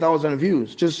 11,000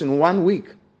 views just in 1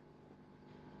 week.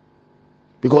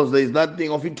 Because there's that thing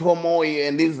of Itomoi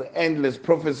and these endless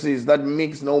prophecies that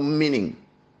makes no meaning.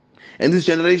 And this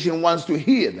generation wants to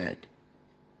hear that.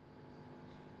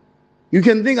 You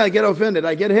can think I get offended.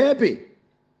 I get happy.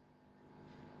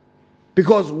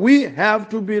 Because we have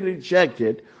to be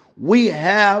rejected. We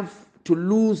have to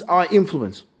lose our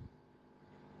influence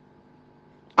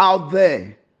out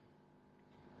there.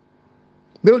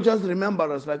 They'll just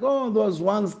remember us like, oh, there was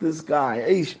once this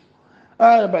guy.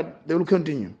 But they will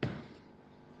continue.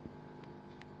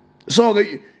 So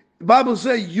the Bible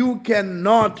says you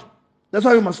cannot, that's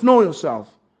why you must know yourself.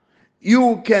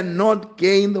 You cannot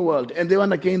gain the world. And they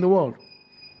want to gain the world.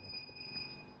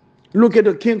 Look at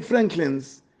the King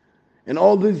Franklins and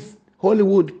all these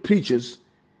Hollywood preachers.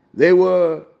 They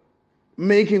were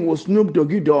making with Snoop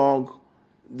Doggy Dogg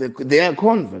their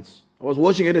converts. I was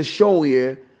watching at a show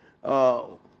here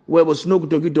where Snoop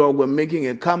Doggy Dogg were making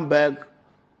a comeback.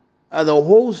 The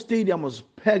whole stadium was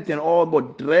packed and all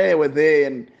but Dre were there,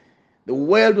 and the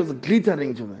world was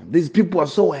glittering to them. These people are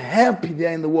so happy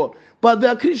they're in the world. But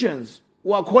there are Christians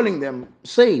who are calling them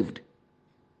saved.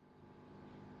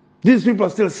 These people are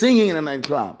still singing in a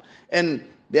nightclub. And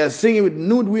they are singing with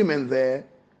nude women there.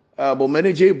 But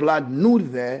Mary J. Blood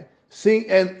nude there.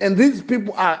 And these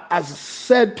people are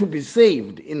said to be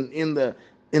saved in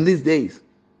these days.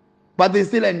 But they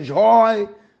still enjoy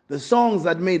the songs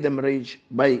that made them rich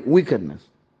by wickedness.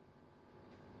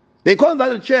 They call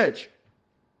that a church.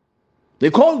 They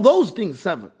call those things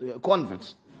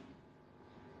converts.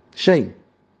 Shame.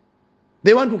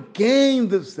 They want to gain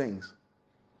these things.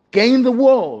 Gain the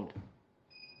world.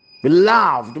 Be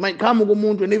loved. You might come to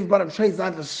and everybody tries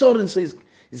that. The sword says,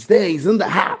 he's there, he's in the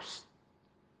house.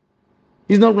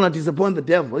 He's not going to disappoint the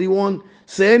devil. He won't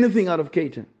say anything out of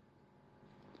Satan.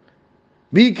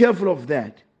 Be careful of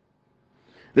that.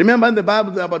 Remember in the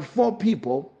Bible there are about 4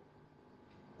 people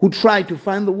who tried to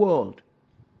find the world,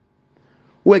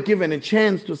 who were given a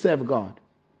chance to serve God.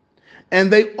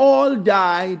 And they all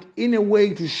died in a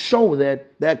way to show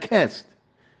that they're cursed.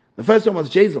 The first one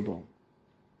was Jezebel.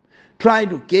 Tried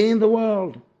to gain the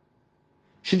world.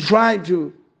 She tried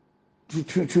to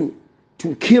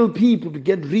kill people to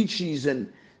get riches,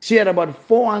 and she had about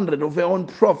 400 of her own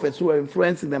prophets who were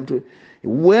influencing them to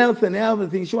wealth and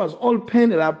everything. She was all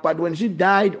painted up, but when she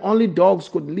died, only dogs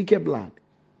could lick her blood.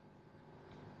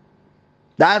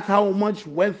 That's how much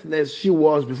worthless she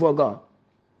was before God.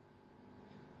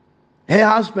 Her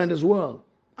husband as well,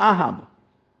 Ahab,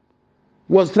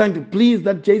 was trying to please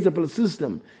that Jezebel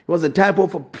system. He was a type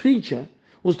of a preacher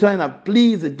who was trying to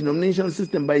please the denominational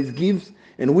system by his gifts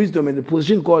and wisdom and the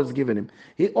position God has given him.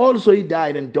 He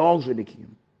died, and dogs were licking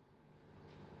him.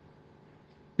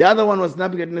 The other one was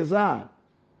Nebuchadnezzar,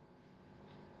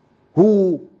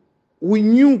 who we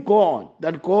knew God,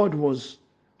 that God was,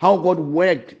 how God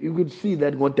worked. You could see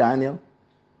that God Daniel.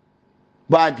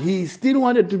 But he still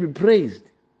wanted to be praised.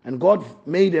 And God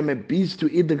made him a beast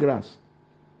to eat the grass.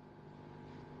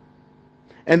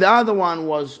 And the other one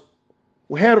was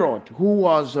Herod, who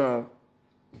was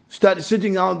started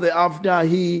sitting out there after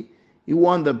he he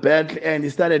won the battle and he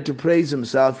started to praise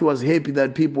himself. He was happy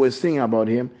that people were singing about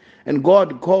him. And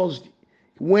God caused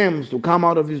worms to come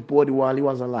out of his body while he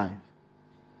was alive.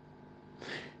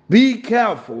 Be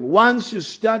careful. Once you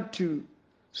start to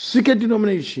seek a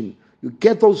denomination, you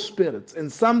get those spirits and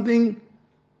something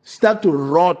start to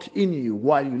rot in you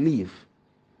while you live.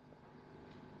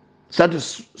 Start to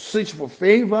search for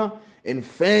favor and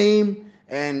fame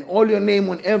and all your name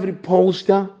on every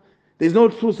poster. There's no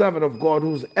true servant of God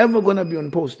who's ever going to be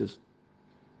on posters.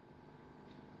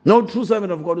 No true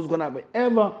servant of God who's going to be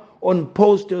ever on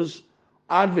posters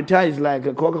advertised like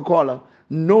a Coca-Cola.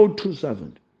 No true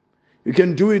servant. You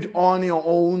can do it on your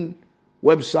own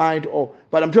website,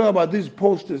 but I'm talking about these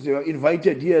posters. They are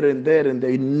invited here and there, and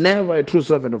they're never a true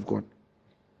servant of God.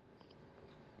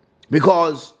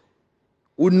 Because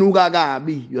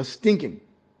you're stinking.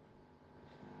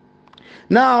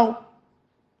 Now,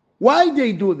 why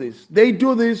they do this? They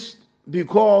do this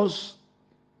because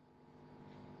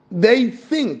they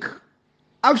think,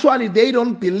 actually they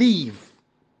don't believe.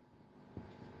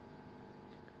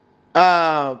 They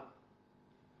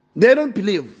don't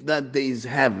believe that there is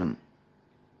heaven.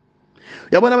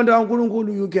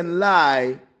 You can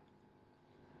lie.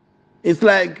 It's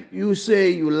like you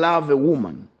say you love a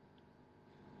woman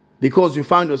because you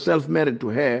find yourself married to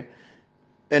her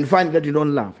and find that you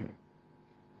don't love her.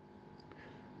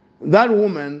 That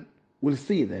woman will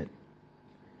see that.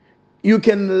 You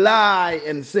can lie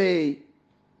and say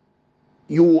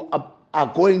you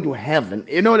are going to heaven.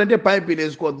 You know that the Bible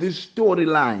has got this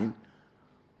storyline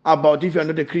about if you're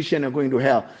not a Christian, you're going to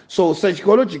hell. So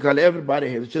psychologically,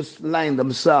 everybody has just lined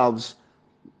themselves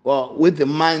with the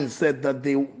mindset that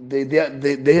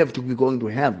they have to be going to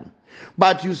heaven.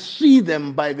 But you see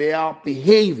them by their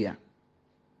behavior.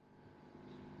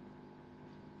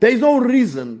 There is no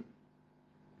reason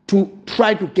to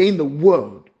try to gain the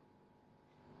world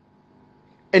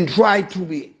and try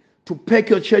to pack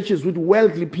your churches with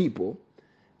wealthy people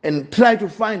and try to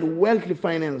find wealthy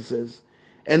finances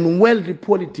and wealthy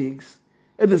politics.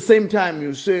 At the same time,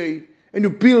 you say, and you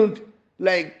build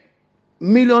like $1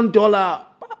 million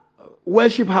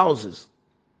worship houses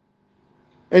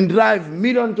and drive $1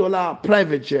 million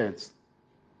private jets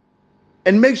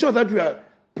and make sure that we are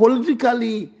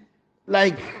politically,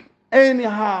 like,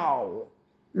 anyhow,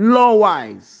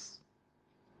 law-wise,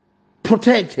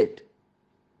 protected.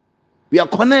 We are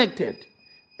connected,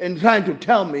 and trying to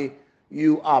tell me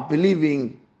you are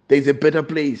believing there's a better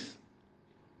place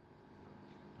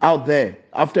out there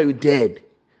after you're dead.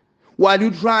 While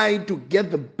you try to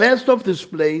get the best of this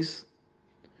place,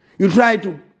 you try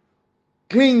to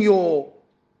clean your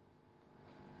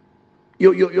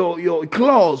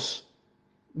claws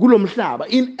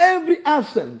in every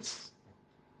essence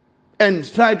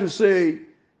and try to say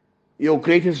your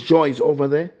greatest joy is over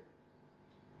there.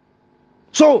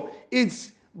 So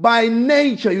it's by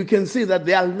nature you can see that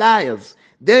they are liars.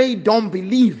 They don't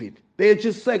believe it. They're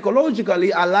just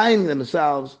psychologically aligning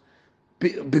themselves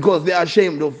because they are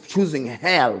ashamed of choosing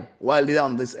hell while they're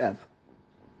on this earth.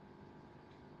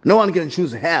 No one can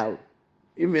choose hell.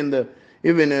 Even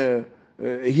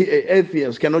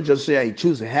atheists cannot just say, I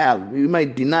choose hell. You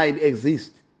might deny it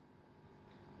exists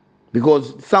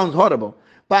because it sounds horrible.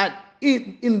 But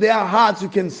in their hearts, you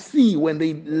can see when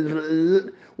they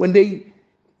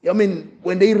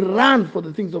run for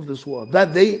the things of this world,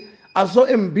 that they are so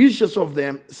ambitious of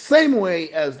them, same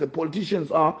way as the politicians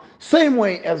are, same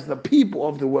way as the people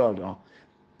of the world are.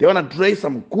 They want to dress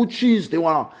some Gucci's. They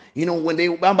want to, when they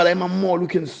remember them mall, you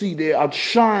can see they are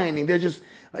shining. They're just,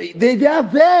 they are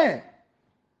there.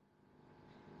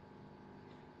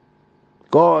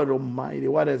 God Almighty,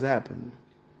 what has happened?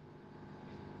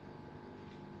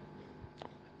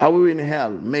 Are we in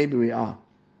hell? Maybe we are.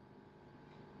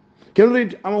 Can we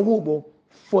read Amahubo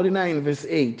 49 verse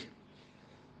 8?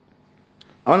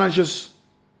 I want to just,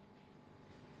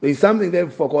 there's something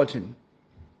they've forgotten.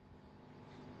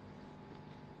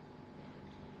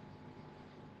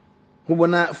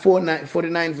 Hubo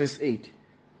 49 verse 8.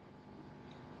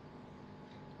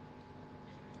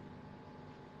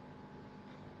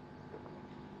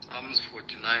 Psalms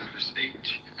 49 verse 8.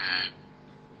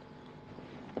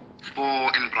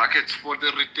 In brackets, for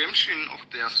the redemption of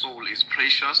their soul is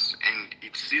precious and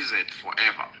it ceaseth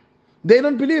forever. They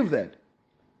don't believe that.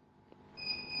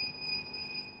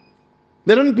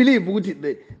 They don't believe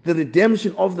the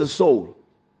redemption of the soul,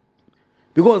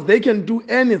 because they can do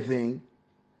anything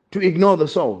to ignore the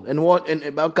soul and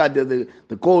about the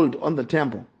gold on the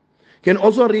temple. Can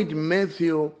also read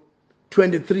Matthew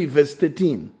 23 verse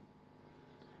 13.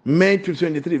 Matthew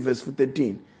 23 verse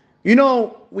 13. We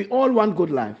all want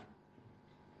good life,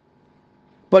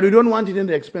 but we don't want it at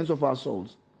the expense of our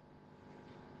souls.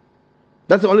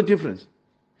 That's the only difference.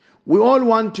 We all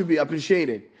want to be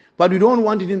appreciated, but we don't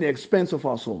want it in the expense of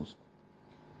our souls.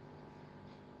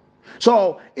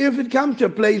 So if it comes to a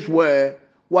place where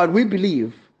what we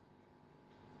believe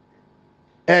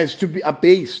has to be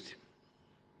abased,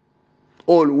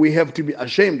 or we have to be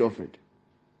ashamed of it,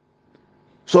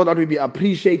 so that we be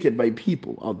appreciated by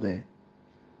people out there,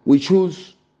 we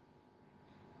choose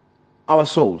our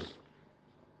souls.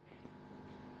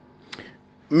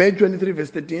 Matthew 23,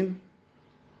 verse 13.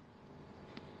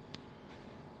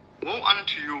 Woe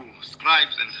unto you,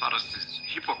 scribes and Pharisees,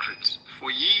 hypocrites,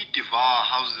 for ye devour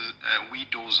houses,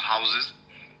 widows' houses,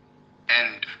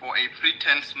 and for a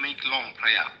pretense make long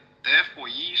prayer. Therefore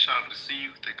ye shall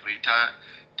receive the greater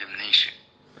damnation.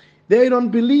 They don't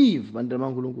believe. They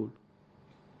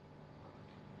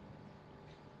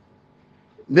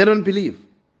don't believe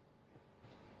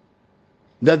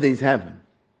that there is heaven.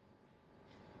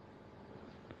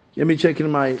 Let me check in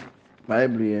my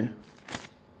Bible here.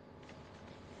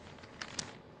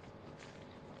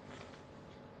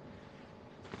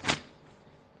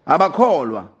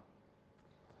 Abakholwa.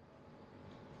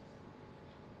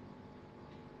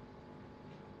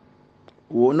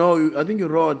 Oh, no, I think you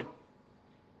wrote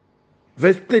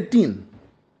verse 13.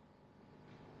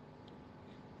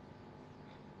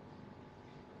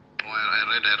 I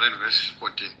read verse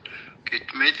 14. Okay,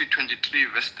 Matthew 23,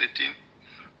 verse 13.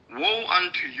 Woe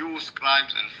unto you,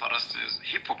 scribes and Pharisees,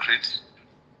 hypocrites,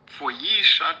 for ye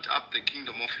shut up the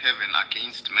kingdom of heaven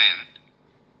against men.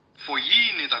 For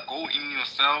ye neither go in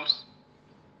yourselves,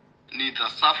 neither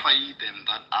suffer ye them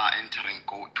that are entering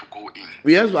to go in.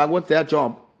 Yes, what's their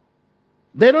job?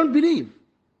 They don't believe.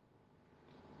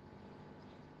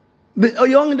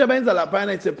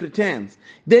 It's a pretense.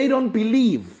 They don't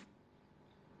believe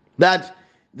that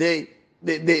there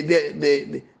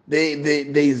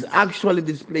is actually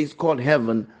this place called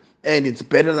heaven and it's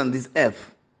better than this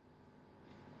earth.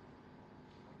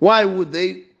 Why would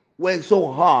they work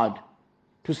so hard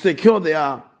to secure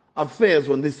their affairs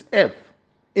on this earth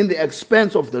in the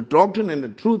expense of the doctrine and the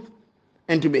truth,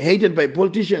 and to be hated by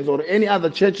politicians or any other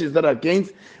churches that are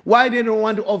against? Why they don't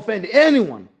want to offend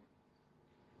anyone?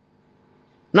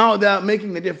 Now they are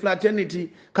making it a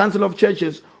fraternity council of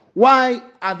churches. Why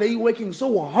are they working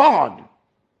so hard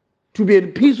to be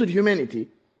at peace with humanity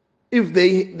if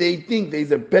they think there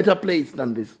is a better place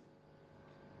than this?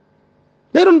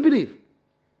 They don't believe.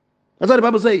 That's why the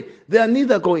Bible says they are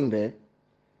neither going there,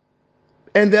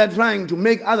 and they are trying to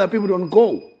make other people don't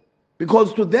go,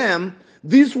 because to them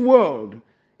this world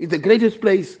is the greatest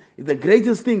place, is the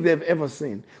greatest thing they've ever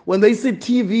seen. When they see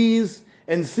TVs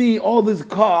and see all these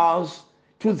cars,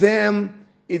 to them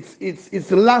it's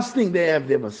the last thing they have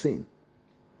ever seen.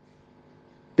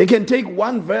 They can take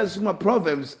one verse from a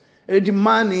Proverbs, and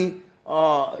money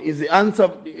is the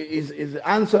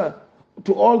answer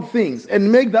to all things, and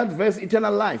make that verse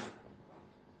eternal life.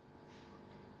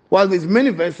 While there's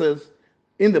many verses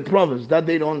in the Proverbs that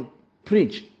they don't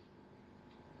preach.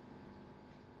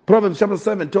 Proverbs chapter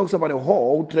 7 talks about a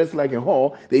whore dressed like a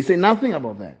whore. They say nothing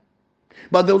about that.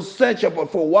 But they'll search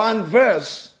for one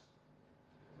verse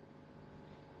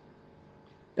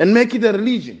and make it a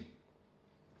religion.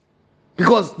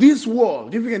 Because this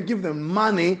world, if you can give them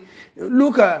money,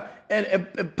 look at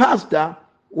a pastor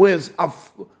whose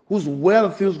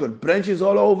wealth, who's got branches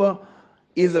all over,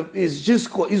 is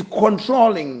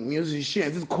controlling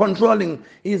musicians,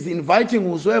 he's inviting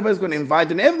whosoever is going to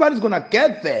invite, and everybody's going to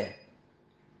get there.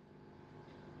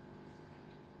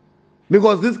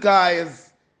 Because this guy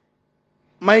is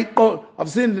I've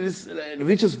seen this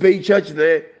Richards Bay Church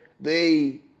there.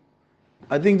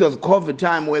 I think there was COVID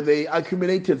time where they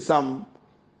accumulated some,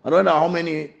 I don't know how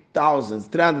many thousands,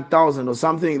 300,000 or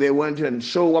something. They went and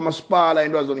showed Wamaspala,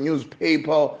 and it was on the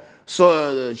newspaper.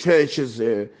 So the church has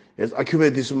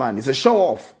accumulated this money. It's a show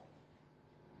off.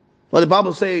 Well, the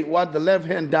Bible says what the left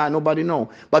hand done, nobody know.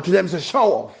 But to them it's a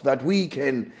show off that we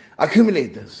can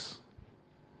accumulate this.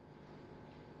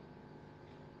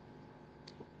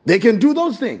 They can do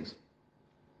those things.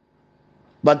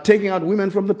 But taking out women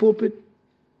from the pulpit,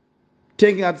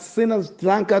 taking out sinners,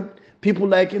 drunkard, people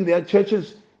like in their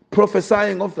churches,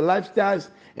 prophesying of the lifestyles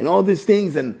and all these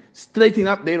things and straightening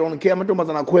up, they don't care. They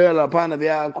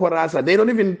don't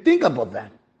even think about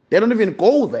that. They don't even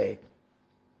go there.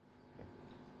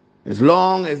 As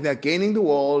long as they're gaining the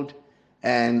world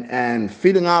and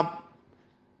filling up,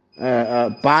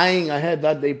 buying ahead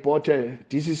that they bought a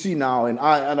DCC now and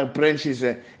other branches.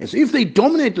 And so if they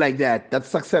dominate like that, that's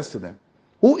success to them.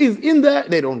 Who is in there,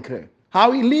 they don't care.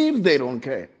 How he lives, they don't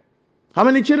care. How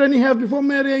many children he have before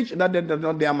marriage, that's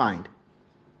not their mind.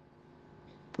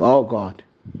 Oh God.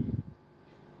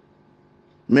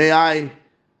 May I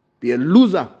be a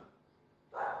loser.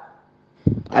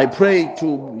 I pray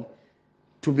to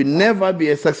be never be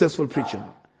a successful preacher.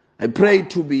 I pray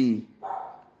to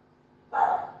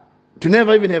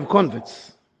never even have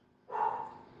converts,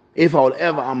 if I will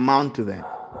ever amount to that.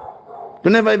 To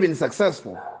never even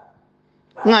successful.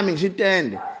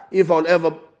 If I will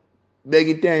ever beg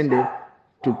it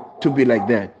to be like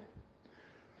that.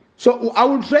 So I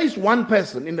will trace one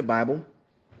person in the Bible,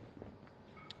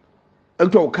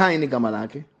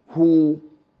 who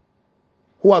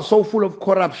was so full of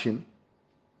corruption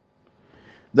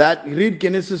that, read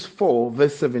Genesis 4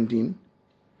 verse 17,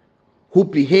 who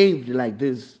behaved like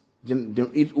this,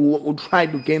 who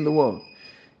tried to gain the world.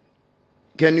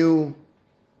 Can you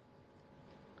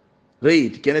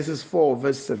read Genesis 4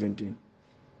 verse 17?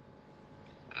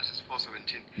 Genesis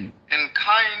 4:17. And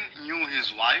Cain knew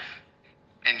his wife,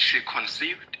 and she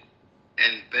conceived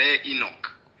and bare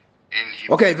Enoch. And he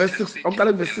okay, verse 6.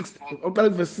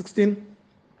 Verse 16.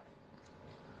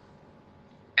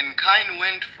 And Cain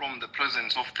went from the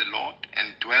presence of the Lord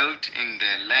and dwelt in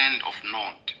the land of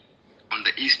Nod, on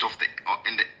the east of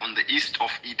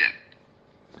Eden.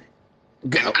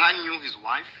 And Cain knew his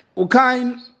wife.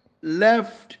 Cain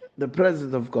left the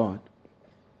presence of God,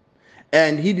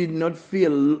 and he did not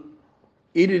feel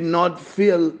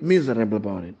miserable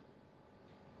about it.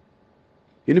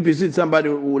 You need to see somebody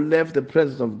who left the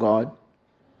presence of God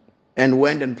and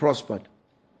went and prospered.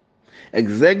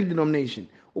 Exact denomination.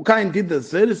 Cain did the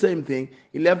very same thing.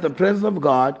 He left the presence of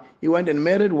God. He went and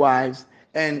married wives,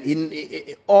 and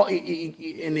his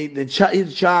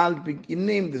child, he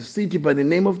named the city by the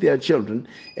name of their children,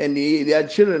 and their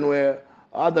children were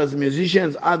others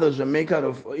musicians, others were makers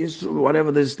of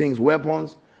whatever these things,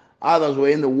 weapons, others were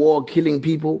in the war killing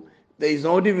people. There is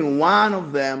not even one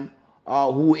of them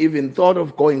who even thought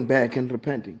of going back and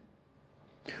repenting.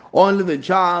 Only the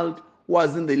child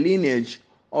was in the lineage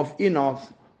of Enoch,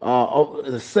 of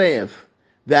the Seth,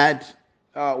 that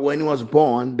when he was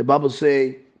born, the Bible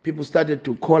says people started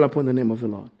to call upon the name of the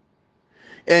Lord.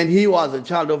 And he was a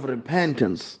child of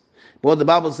repentance. But the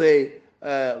Bible says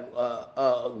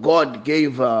God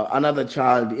gave another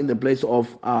child in the place of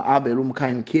Abel, whom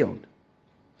Cain killed.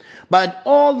 But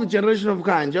all the generation of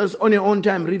Cain, just on your own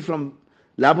time, read from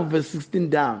verse 16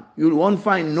 down. You won't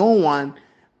find no one.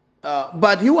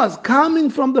 But he was coming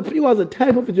from he was a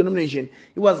type of a denomination.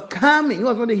 He was coming. He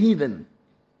was not a heathen.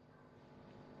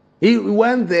 He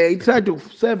went there. He tried to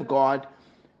serve God.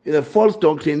 The false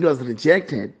doctrine was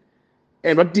rejected.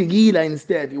 And what Tigila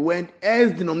instead, he went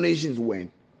as denominations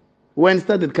went. He went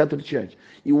started Catholic Church.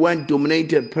 He went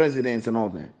dominated presidents and all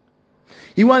that.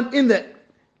 He went in the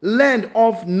land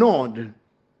of Nod.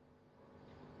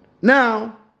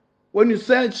 Now, when you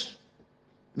search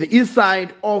the east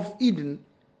side of Eden,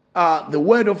 the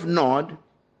word of Nod,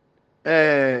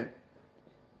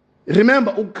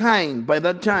 remember Cain by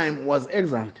that time was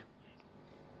exiled,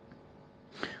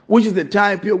 which is the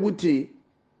type of which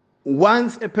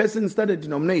once a person started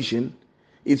denomination,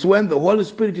 it's when the Holy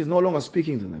Spirit is no longer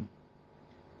speaking to them.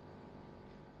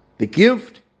 The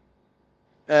gift,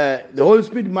 the Holy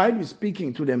Spirit might be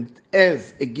speaking to them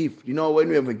as a gift. You know, when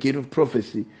you have a gift of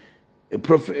prophecy,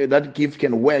 that gift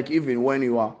can work even when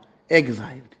you are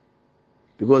exiled,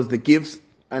 because the gifts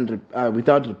are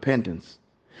without repentance.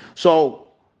 So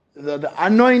the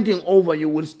anointing over you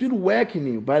will still work in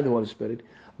you by the Holy Spirit,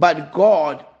 but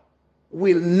God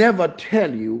will never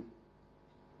tell you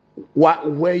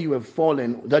where you have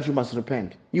fallen that you must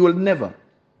repent. You will never.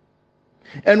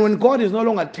 And when God is no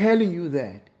longer telling you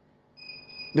that,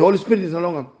 the Holy Spirit is no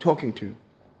longer talking to you.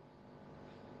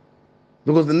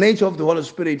 Because the nature of the Holy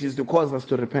Spirit is to cause us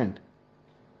to repent.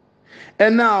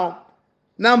 And now,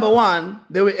 number one,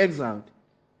 they were exiled.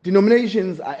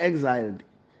 Denominations are exiled.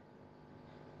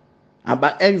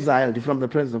 But exiled from the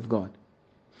presence of God.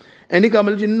 And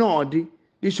igama lithi nodi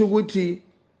lisho ukuthi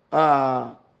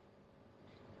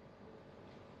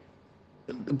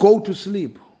go to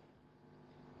sleep.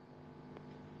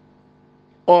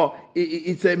 Or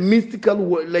it's a mystical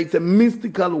word, like it's a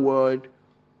mystical word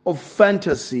of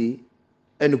fantasy,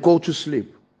 and go to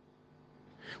sleep.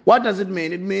 What does it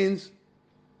mean? It means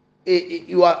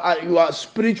you are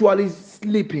spiritually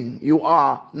sleeping. You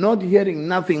are not hearing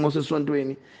nothing, Moses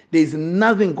 120. There is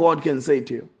nothing God can say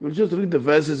to you. You just read the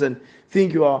verses and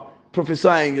think you are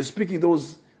prophesying, you're speaking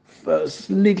those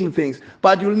little things,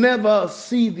 but you'll never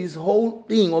see this whole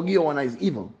thing or is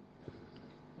evil.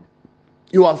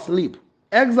 You are asleep.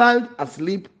 Exiled,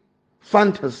 asleep,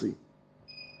 fantasy.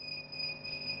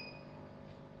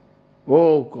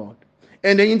 Oh God.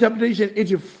 And the interpretation,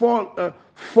 it is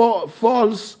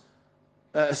false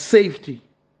safety.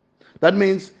 That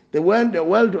means the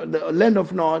land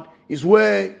of Nod is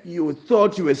where you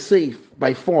thought you were safe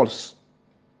by force.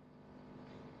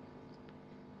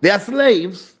 They are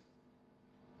slaves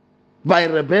by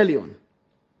rebellion,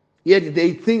 yet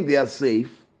they think they are safe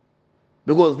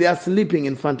because they are sleeping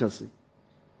in fantasy.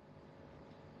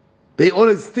 They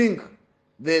always think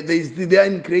they are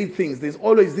in great things. There's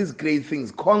always these great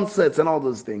things, concerts and all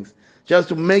those things, just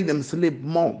to make them sleep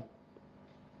more.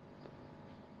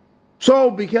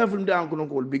 So be careful,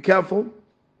 be careful.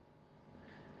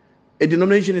 A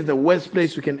denomination is the worst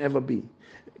place you can ever be.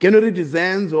 Can you read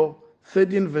Zenzo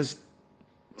 13 verse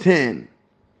 10?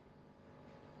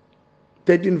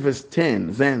 13 verse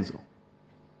 10, Zenzo.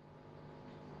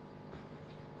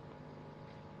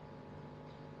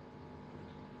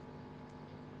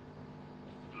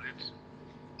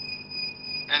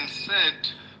 And said,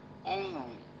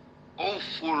 O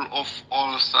full of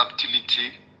all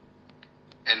subtlety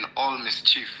and all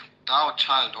mischief, thou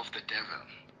child of the devil,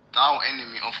 thou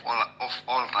enemy of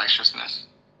all righteousness,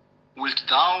 wilt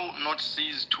thou not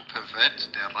cease to pervert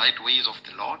the right ways of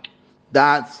the Lord?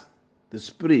 That's the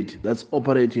spirit that's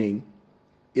operating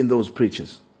in those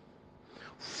preachers.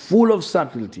 Full of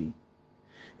subtlety,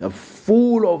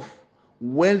 full of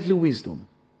worldly wisdom.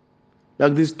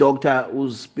 Like this doctor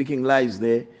who's speaking lies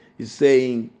there is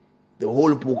saying the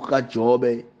whole book of Job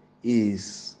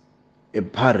is a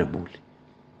parable.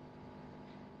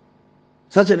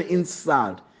 Such an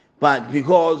insult. But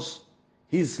because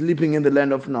he's sleeping in the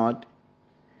land of Nod,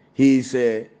 he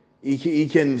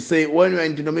can say, when you're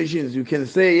in denominations, you can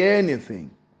say anything.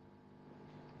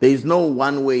 There is no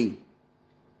one way.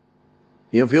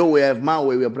 You have your way, I have my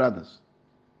way, we are brothers.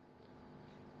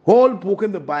 Whole book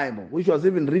in the Bible, which was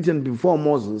even written before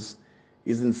Moses,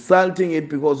 is insulting it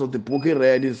because of the book he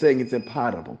read. He's saying it's a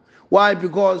parable. Why?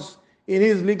 Because in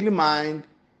his little mind,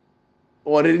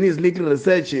 or in his little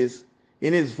researches,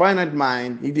 in his finite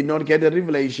mind, he did not get a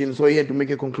revelation, so he had to make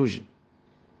a conclusion.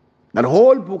 That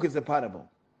whole book is a parable.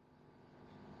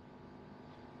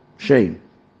 Shame.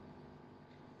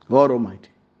 God Almighty.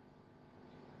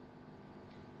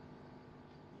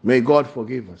 May God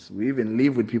forgive us. We even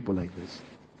live with people like this.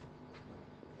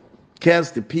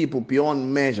 Cast the people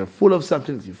beyond measure, full of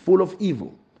subtlety, full of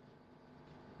evil.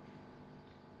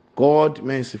 God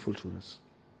merciful to us.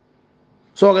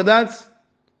 So that's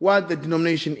what the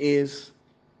denomination is.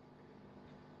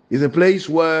 It's a place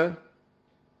where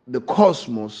the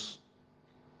cosmos,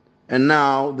 and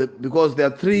now because there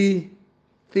are three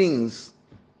things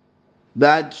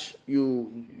that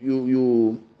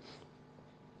you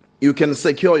can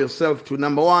secure yourself to.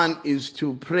 Number one is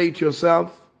to pray to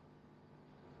yourself.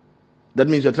 That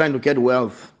means you're trying to get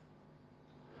wealth.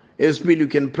 Esprit, you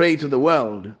can pray to the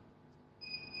world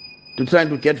to try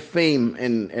to get fame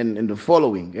and the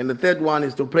following. And the third one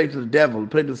is to pray to the devil,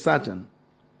 pray to Satan,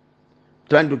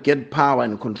 trying to get power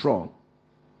and control.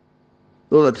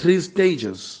 Those are three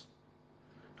stages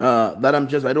that I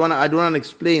don't want to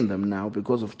explain them now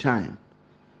because of time.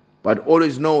 But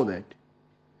always know that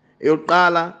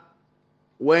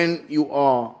when you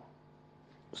are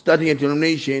starting a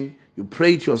denomination, you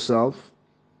pray to yourself,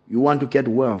 you want to get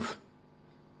wealth.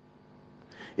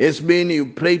 It's mean you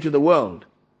pray to the world,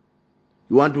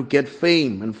 you want to get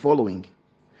fame and following.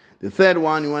 The third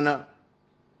one, you want to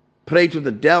pray to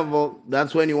the devil,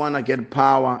 that's when you want to get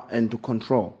power and to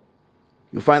control.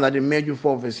 You find that in Matthew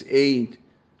 4 verse 8,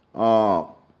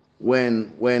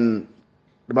 when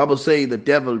the Bible says the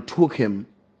devil took him,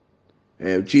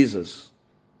 Jesus.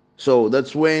 So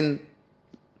that's when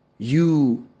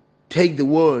you take the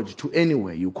word to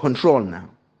anywhere, you control now.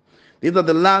 These are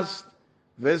the last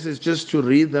verses, just to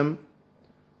read them,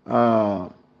 to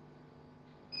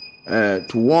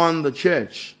warn the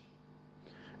church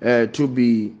to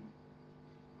be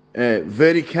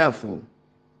very careful.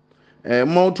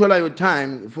 More to your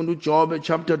time, if you Job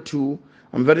chapter 2,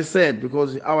 I'm very sad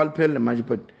because our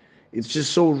but it's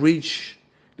just so rich,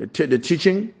 the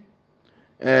teaching.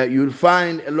 You'll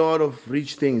find a lot of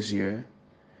rich things here.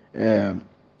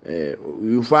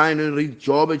 You find and read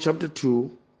Job chapter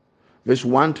 2, verse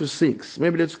 1 to 6.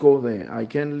 Maybe let's go there. I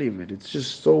can't leave it. It's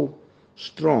just so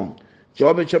strong.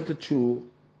 Job chapter 2,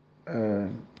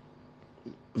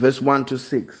 verse 1 to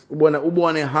 6.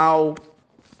 Ubone how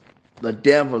the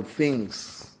devil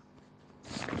thinks.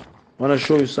 I want to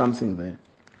show you something there.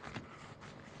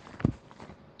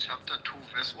 Chapter 2,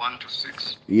 verse 1 to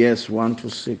 6. Yes, 1 to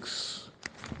 6.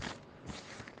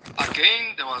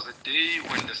 Again, there was a day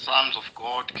when the sons of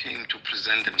God came to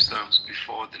present themselves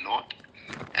before the Lord,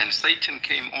 and Satan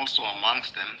came also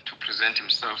amongst them to present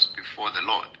himself before the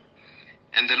Lord.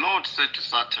 And the Lord said to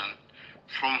Satan,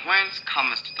 From whence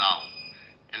comest thou?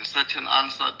 And Satan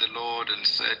answered the Lord and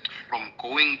said, From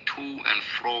going to and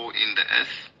fro in the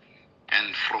earth,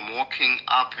 and from walking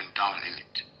up and down in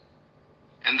it.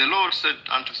 And the Lord said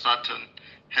unto Satan,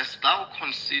 Hast thou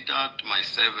considered my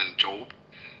servant Job,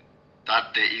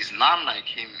 that there is none like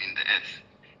him in the earth,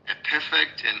 a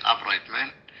perfect and upright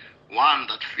man, one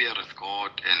that feareth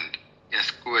God and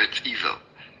escheweth evil,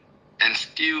 and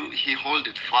still he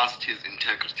holdeth fast his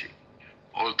integrity,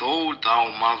 although thou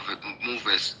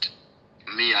movest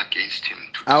me against him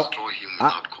to destroy him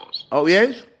without cause. Oh,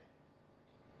 yes?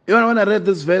 Even when I read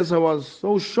this verse, I was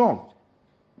so shocked.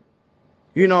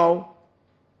 You know,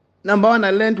 number one,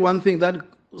 I learned one thing, that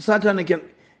Satan can,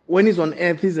 when he's on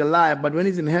earth, he's a liar, but when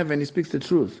he's in heaven, he speaks the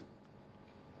truth.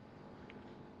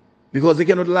 Because he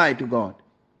cannot lie to God.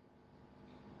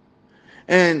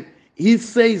 And he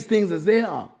says things as they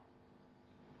are.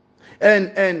 And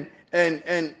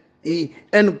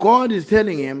God is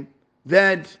telling him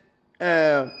that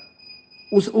Job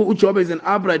is an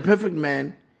upright, perfect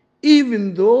man,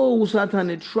 even though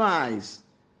Satan tries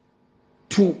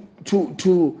to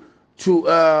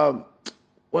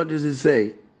what does it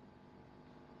say?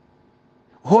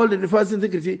 Hold the first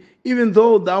integrity, even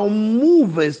though thou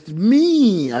movest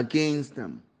me against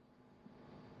them.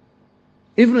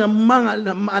 Even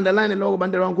underline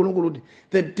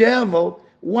the devil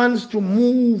wants to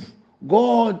move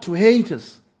God to hate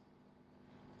us.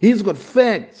 He's got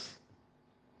facts.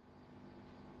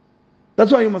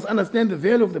 That's why you must understand the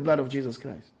value of the blood of Jesus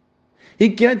Christ. He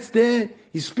gets there,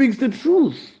 he speaks the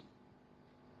truth.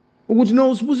 Which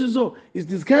no, Spusiso is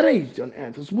discouraged on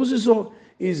earth. Spusiso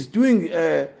is doing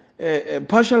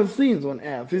partial things on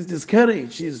earth. He's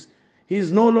discouraged.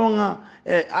 He's no longer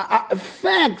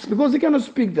facts, because he cannot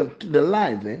speak the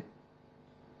lie there.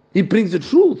 He brings the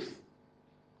truth.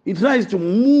 He tries to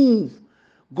move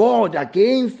God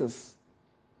against us,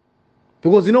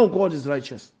 because God is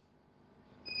righteous.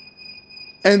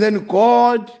 And then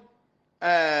God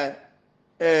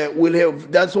will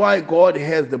have, that's why God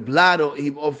has the blood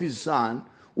of his son,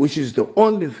 which is the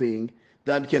only thing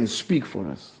that can speak for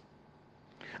us.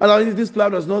 Otherwise, if this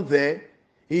blood was not there,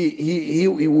 he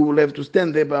will have to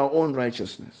stand there by our own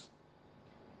righteousness.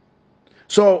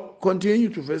 So continue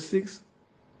to verse 6.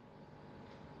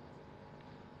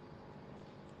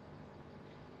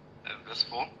 Verse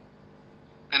 4.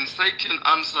 And Satan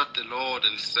answered the Lord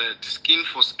and said, Skin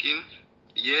for skin,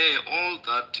 yea, all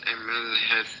that a man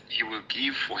hath he will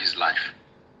give for his life.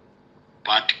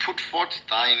 But put forth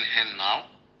thine hand now,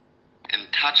 and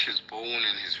touch his bone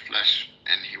and his flesh,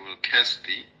 and he will cast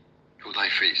thee to thy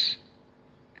face.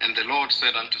 And the Lord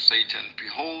said unto Satan,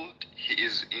 Behold, he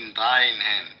is in thine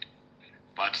hand,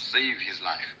 but save his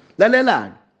life.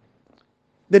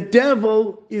 The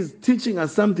devil is teaching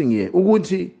us something here.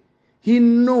 Uguti, he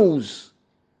knows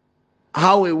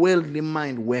how a worldly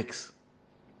mind works.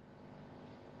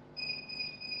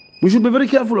 We should be very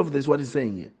careful of this, what he's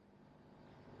saying here.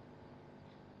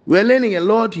 We're learning a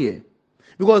lot here.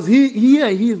 Because he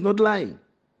is not lying.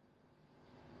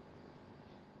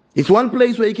 It's one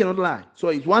place where he cannot lie. So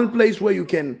it's one place where you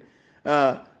can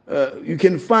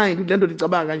find.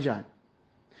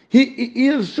 He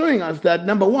is showing us that,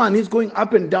 number one, he's going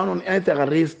up and down on earth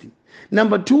arresting.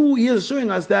 Number two, he is showing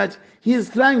us that he is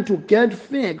trying to get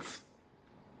facts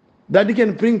that he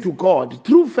can bring to God,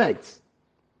 true facts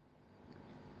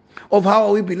of how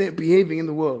are we behaving in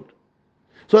the world,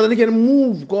 so that he can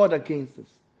move God against us.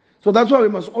 So that's why we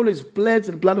must always pledge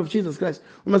the blood of Jesus Christ.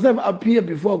 We must never appear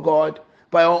before God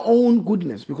by our own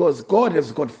goodness, because God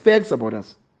has got facts about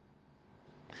us,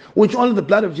 which only the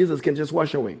blood of Jesus can just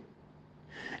wash away.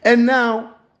 And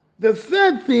now, the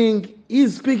third thing,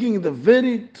 he's speaking the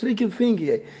very tricky thing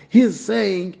here. He's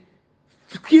saying,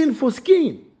 skin for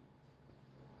skin.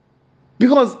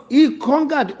 Because he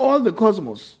conquered all the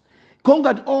cosmos,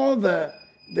 conquered all the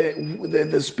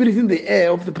spirit in the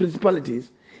air of the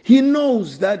principalities. He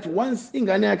knows that once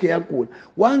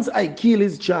I kill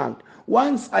his child,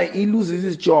 once he loses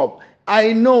his job,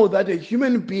 I know that a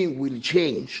human being will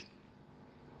change.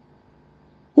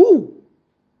 Who?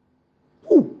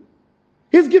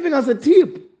 He's giving us a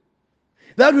tip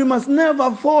that we must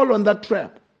never fall on that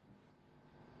trap.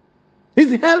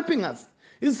 He's helping us.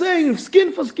 He's saying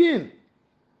skin for skin.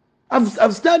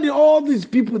 I've studied all these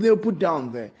people they put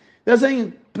down there. They're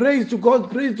saying praise to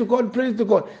God, praise to God, praise to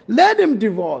God. Let him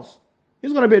divorce.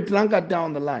 He's going to be a drunkard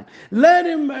down the line. Let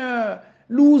him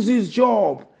lose his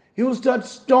job. He will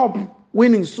stop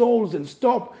winning souls and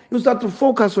he'll start to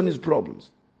focus on his problems.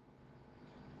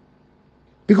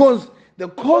 Because the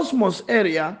cosmos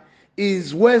area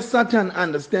is where Satan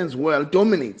understands well,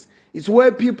 dominates. It's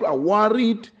where people are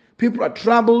worried, people are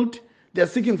troubled, they're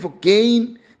seeking for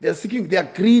gain, they're seeking, they're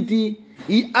greedy.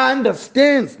 He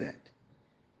understands that.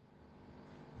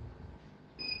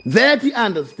 That he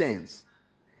understands.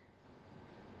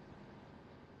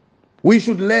 We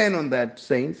should learn on that,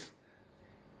 saints.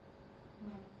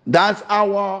 That's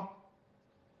our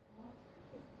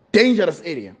dangerous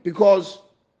area, because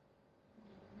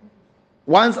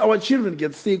once our children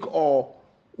get sick or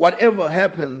whatever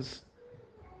happens,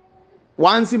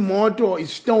 once a motor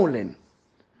is stolen,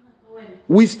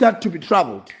 we start to be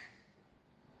troubled.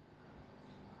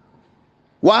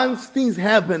 Once things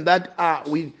happen that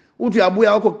you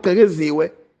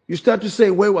start to say,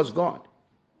 where was God?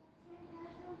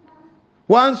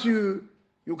 Once you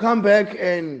come back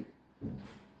and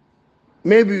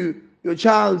maybe your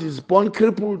child is born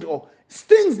crippled, or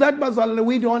things that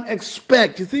we don't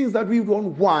expect, things that we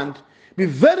don't want, be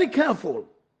very careful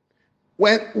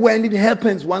when it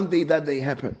happens one day that they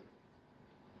happen.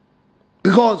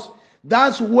 Because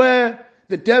that's where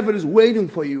the devil is waiting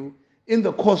for you in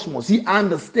the cosmos. He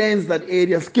understands that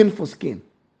area skin for skin.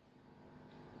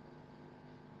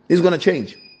 He's going to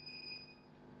change.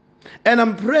 And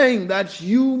I'm praying that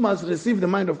you must receive the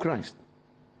mind of Christ.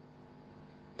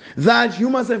 That you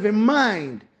must have a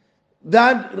mind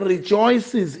that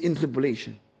rejoices in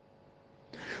tribulation.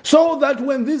 So that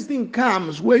when this thing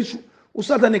comes, which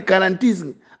Satan guarantees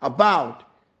about,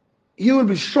 you will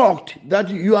be shocked that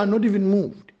you are not even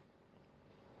moved.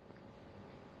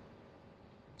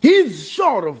 He's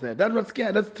sure of that. That's what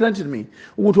scared. That's threatened me.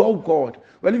 Oh God.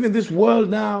 Well, even this world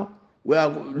now, we are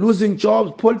losing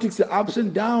jobs, politics are ups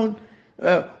and down,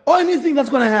 or anything that's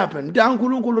going to happen. Down,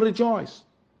 rejoice.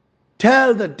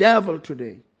 Tell the devil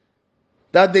today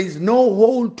that there is no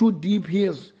hole too deep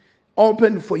here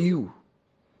open for you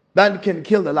that can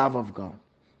kill the love of God.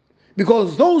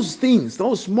 Because those things,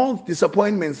 those small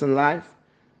disappointments in life,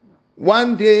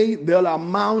 one day they'll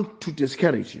amount to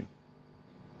discourage you.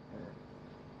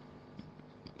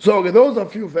 So okay, those are a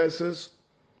few verses.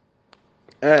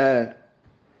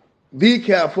 Be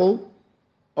careful.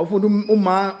 I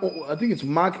think it's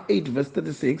Mark 8, verse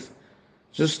 36.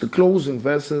 Just the closing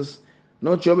verses.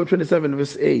 Not Job 27,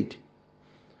 verse 8.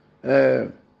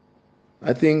 I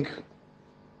think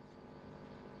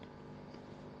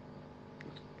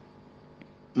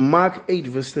Mark 8,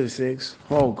 verse 36.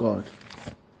 Oh God.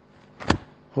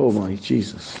 Oh my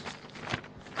Jesus.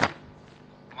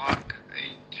 Mark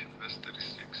 8, verse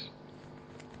 36.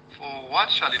 For what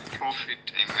shall it profit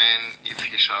a man if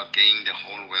he shall gain the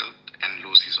whole world and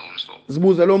lose his own soul?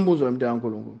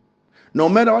 No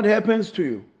matter what happens to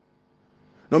you,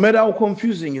 no matter how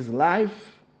confusing is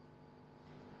life,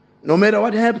 no matter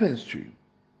what happens to you,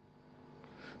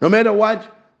 no matter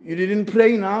what, you didn't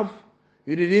pray enough,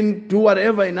 you didn't do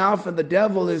whatever enough, and the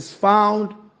devil has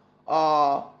found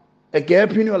a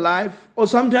gap in your life, or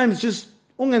sometimes just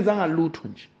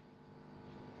the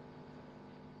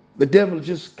devil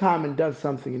just come and does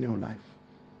something in your life.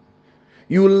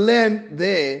 You learn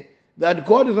there that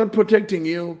God is not protecting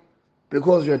you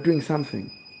because you are doing something.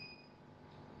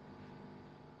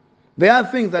 There are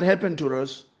things that happen to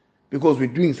us because we're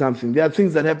doing something. There are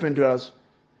things that happen to us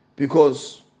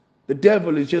because the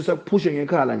devil is just pushing a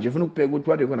car and you don't pay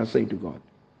what you're going to say to God.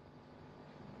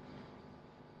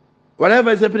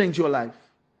 Whatever is happening to your life,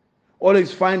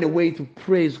 always find a way to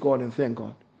praise God and thank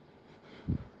God.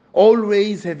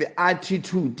 Always have an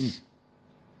attitude.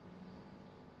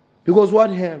 Because what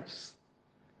helps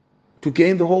to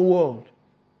gain the whole world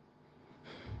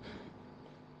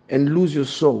and lose your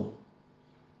soul?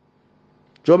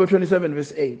 Job 27,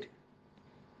 verse 8.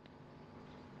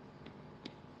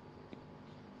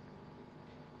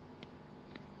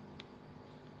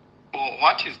 For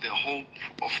what is the hope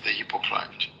of the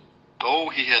hypocrite, though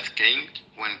he hath gained,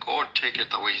 when God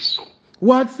taketh away his soul?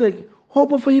 What's the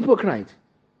hope of a hypocrite?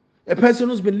 A person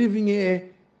who's been living here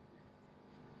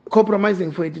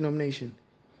compromising for a denomination,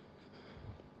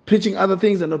 preaching other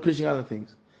things and not preaching other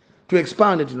things, to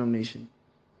expand a denomination,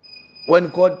 when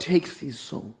God takes his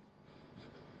soul.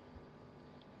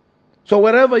 So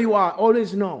wherever you are,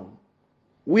 always know,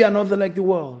 we are not like the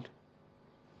world.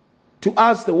 To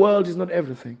us, the world is not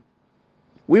everything.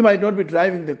 We might not be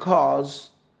driving the cars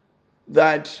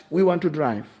that we want to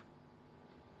drive.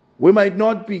 We might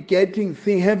not be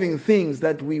having things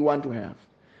that we want to have,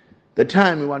 the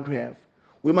time we want to have.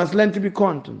 We must learn to be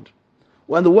content.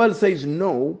 When the world says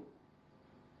no,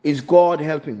 is God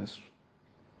helping us?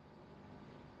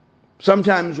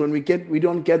 Sometimes when we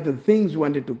don't get the things we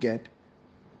wanted to get,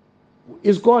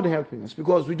 is God helping us?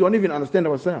 Because we don't even understand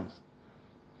ourselves.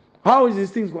 How is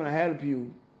these things going to help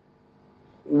you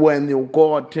when your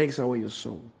God takes away your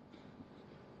soul?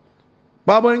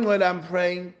 Baba, I'm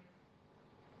praying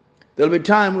There'll be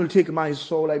time will take my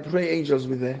soul. I pray angels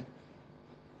be there.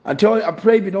 I tell you, I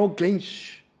pray be no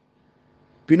clinch,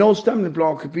 be no stumbling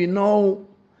block, be no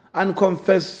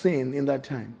unconfessed sin in that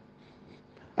time.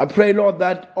 I pray, Lord,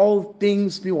 that all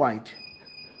things be white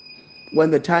when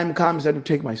the time comes that to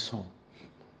take my soul.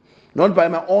 Not by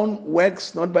my own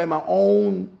works, not by my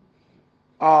own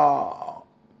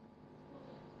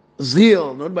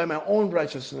zeal, not by my own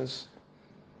righteousness,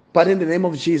 but in the name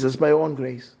of Jesus, by your own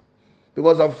grace.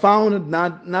 Because I've found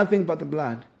nothing but the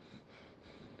blood.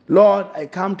 Lord, I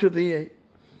come to thee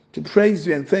to praise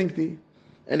you and thank thee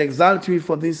and exalt you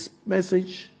for this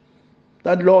message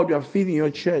that, Lord, you are feeding your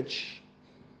church.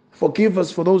 Forgive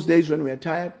us for those days when we are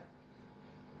tired.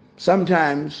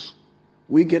 Sometimes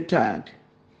we get tired.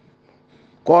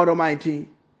 God Almighty,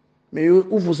 may you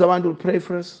want to pray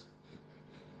for us,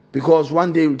 because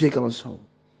one day will take our soul.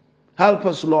 Help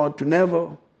us, Lord, to never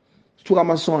to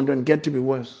our son and get to be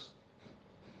worse.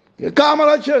 Come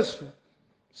on, church.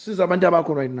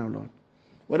 Right now, Lord.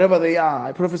 Wherever they are,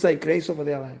 I prophesy grace over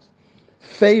their lives.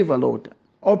 Favor, Lord.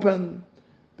 Open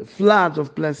the floods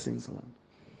of blessings, Lord.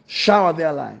 Shower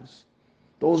their lives.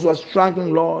 Those who are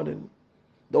struggling, Lord, and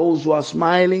those who are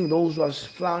smiling, those who are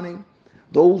frowning,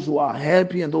 those who are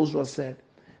happy and those who are sad.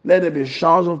 Let there be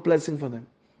showers of blessing for them.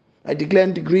 I declare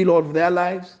and decree, Lord, for their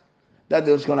lives, that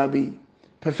there's going to be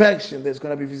perfection, there's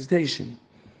going to be visitation,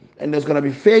 and there's going to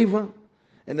be favor,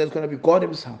 and there's going to be God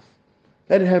himself.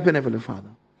 Let it happen, Heavenly Father.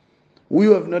 We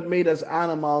have not made us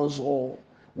animals or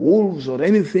wolves or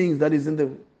anything that is in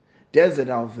the desert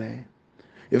out there.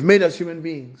 You've made us human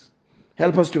beings.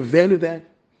 Help us to value that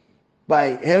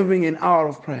by having an hour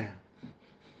of prayer.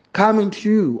 Coming to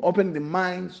you, open the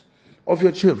minds of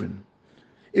your children.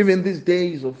 Even these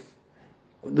days of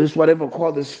this, whatever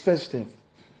called this festive.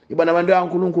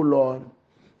 Lord,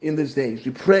 in these days,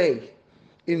 we pray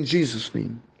in Jesus'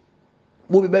 name.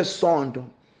 Will be best sound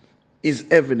is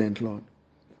evident, Lord.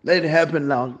 Let it happen,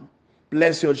 Lord.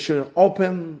 Bless your children.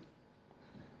 Open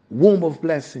womb of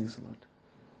blessings, Lord.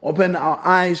 Open our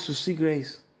eyes to see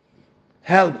grace.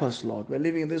 Help us, Lord. We're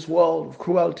living in this world of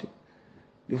cruelty,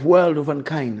 this world of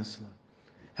unkindness, Lord.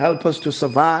 Help us to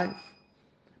survive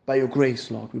by your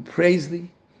grace, Lord. We praise thee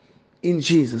in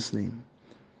Jesus' name.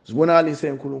 Let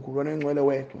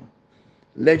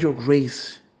your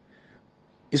grace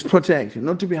is protected,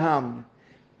 not to be harmed,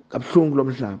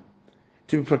 to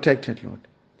be protected, Lord.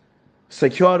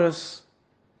 Secure us,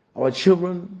 our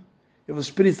children, if the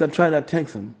spirits that try to attack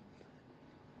them,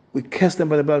 we cast them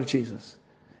by the blood of Jesus.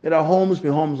 Let our homes be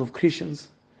homes of Christians,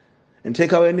 and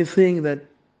take away anything that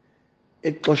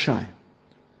it goes shy.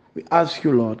 We ask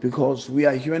you, Lord, because we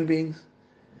are human beings,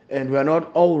 and we are not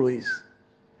always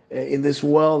in this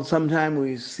world. Sometimes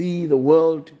we see the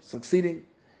world succeeding.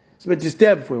 It's been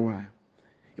disturbed for a while.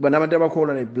 But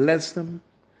I bless them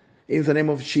in the name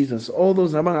of Jesus. All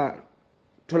those who are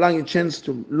a chance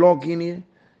to log in here,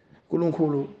 in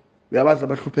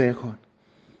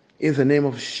the name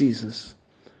of Jesus.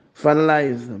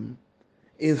 Finalize them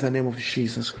in the name of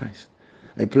Jesus Christ.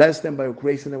 I bless them by your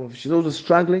grace in the name of Jesus. Those who are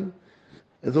struggling,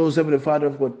 and those, Heavenly Father,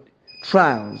 who have got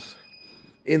trials,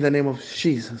 in the name of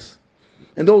Jesus.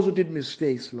 And those who did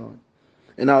mistakes, Lord,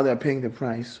 and now they're paying the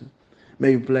price,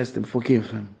 may you bless them,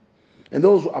 forgive them. And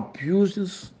those who abuse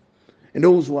us, and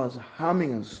those who are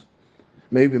harming us,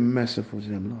 may you be merciful to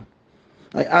them, Lord.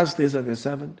 I ask this of your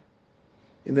servant,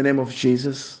 in the name of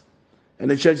Jesus.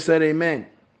 And the church said, amen.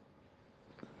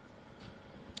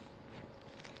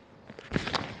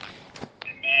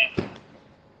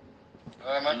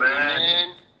 Amen.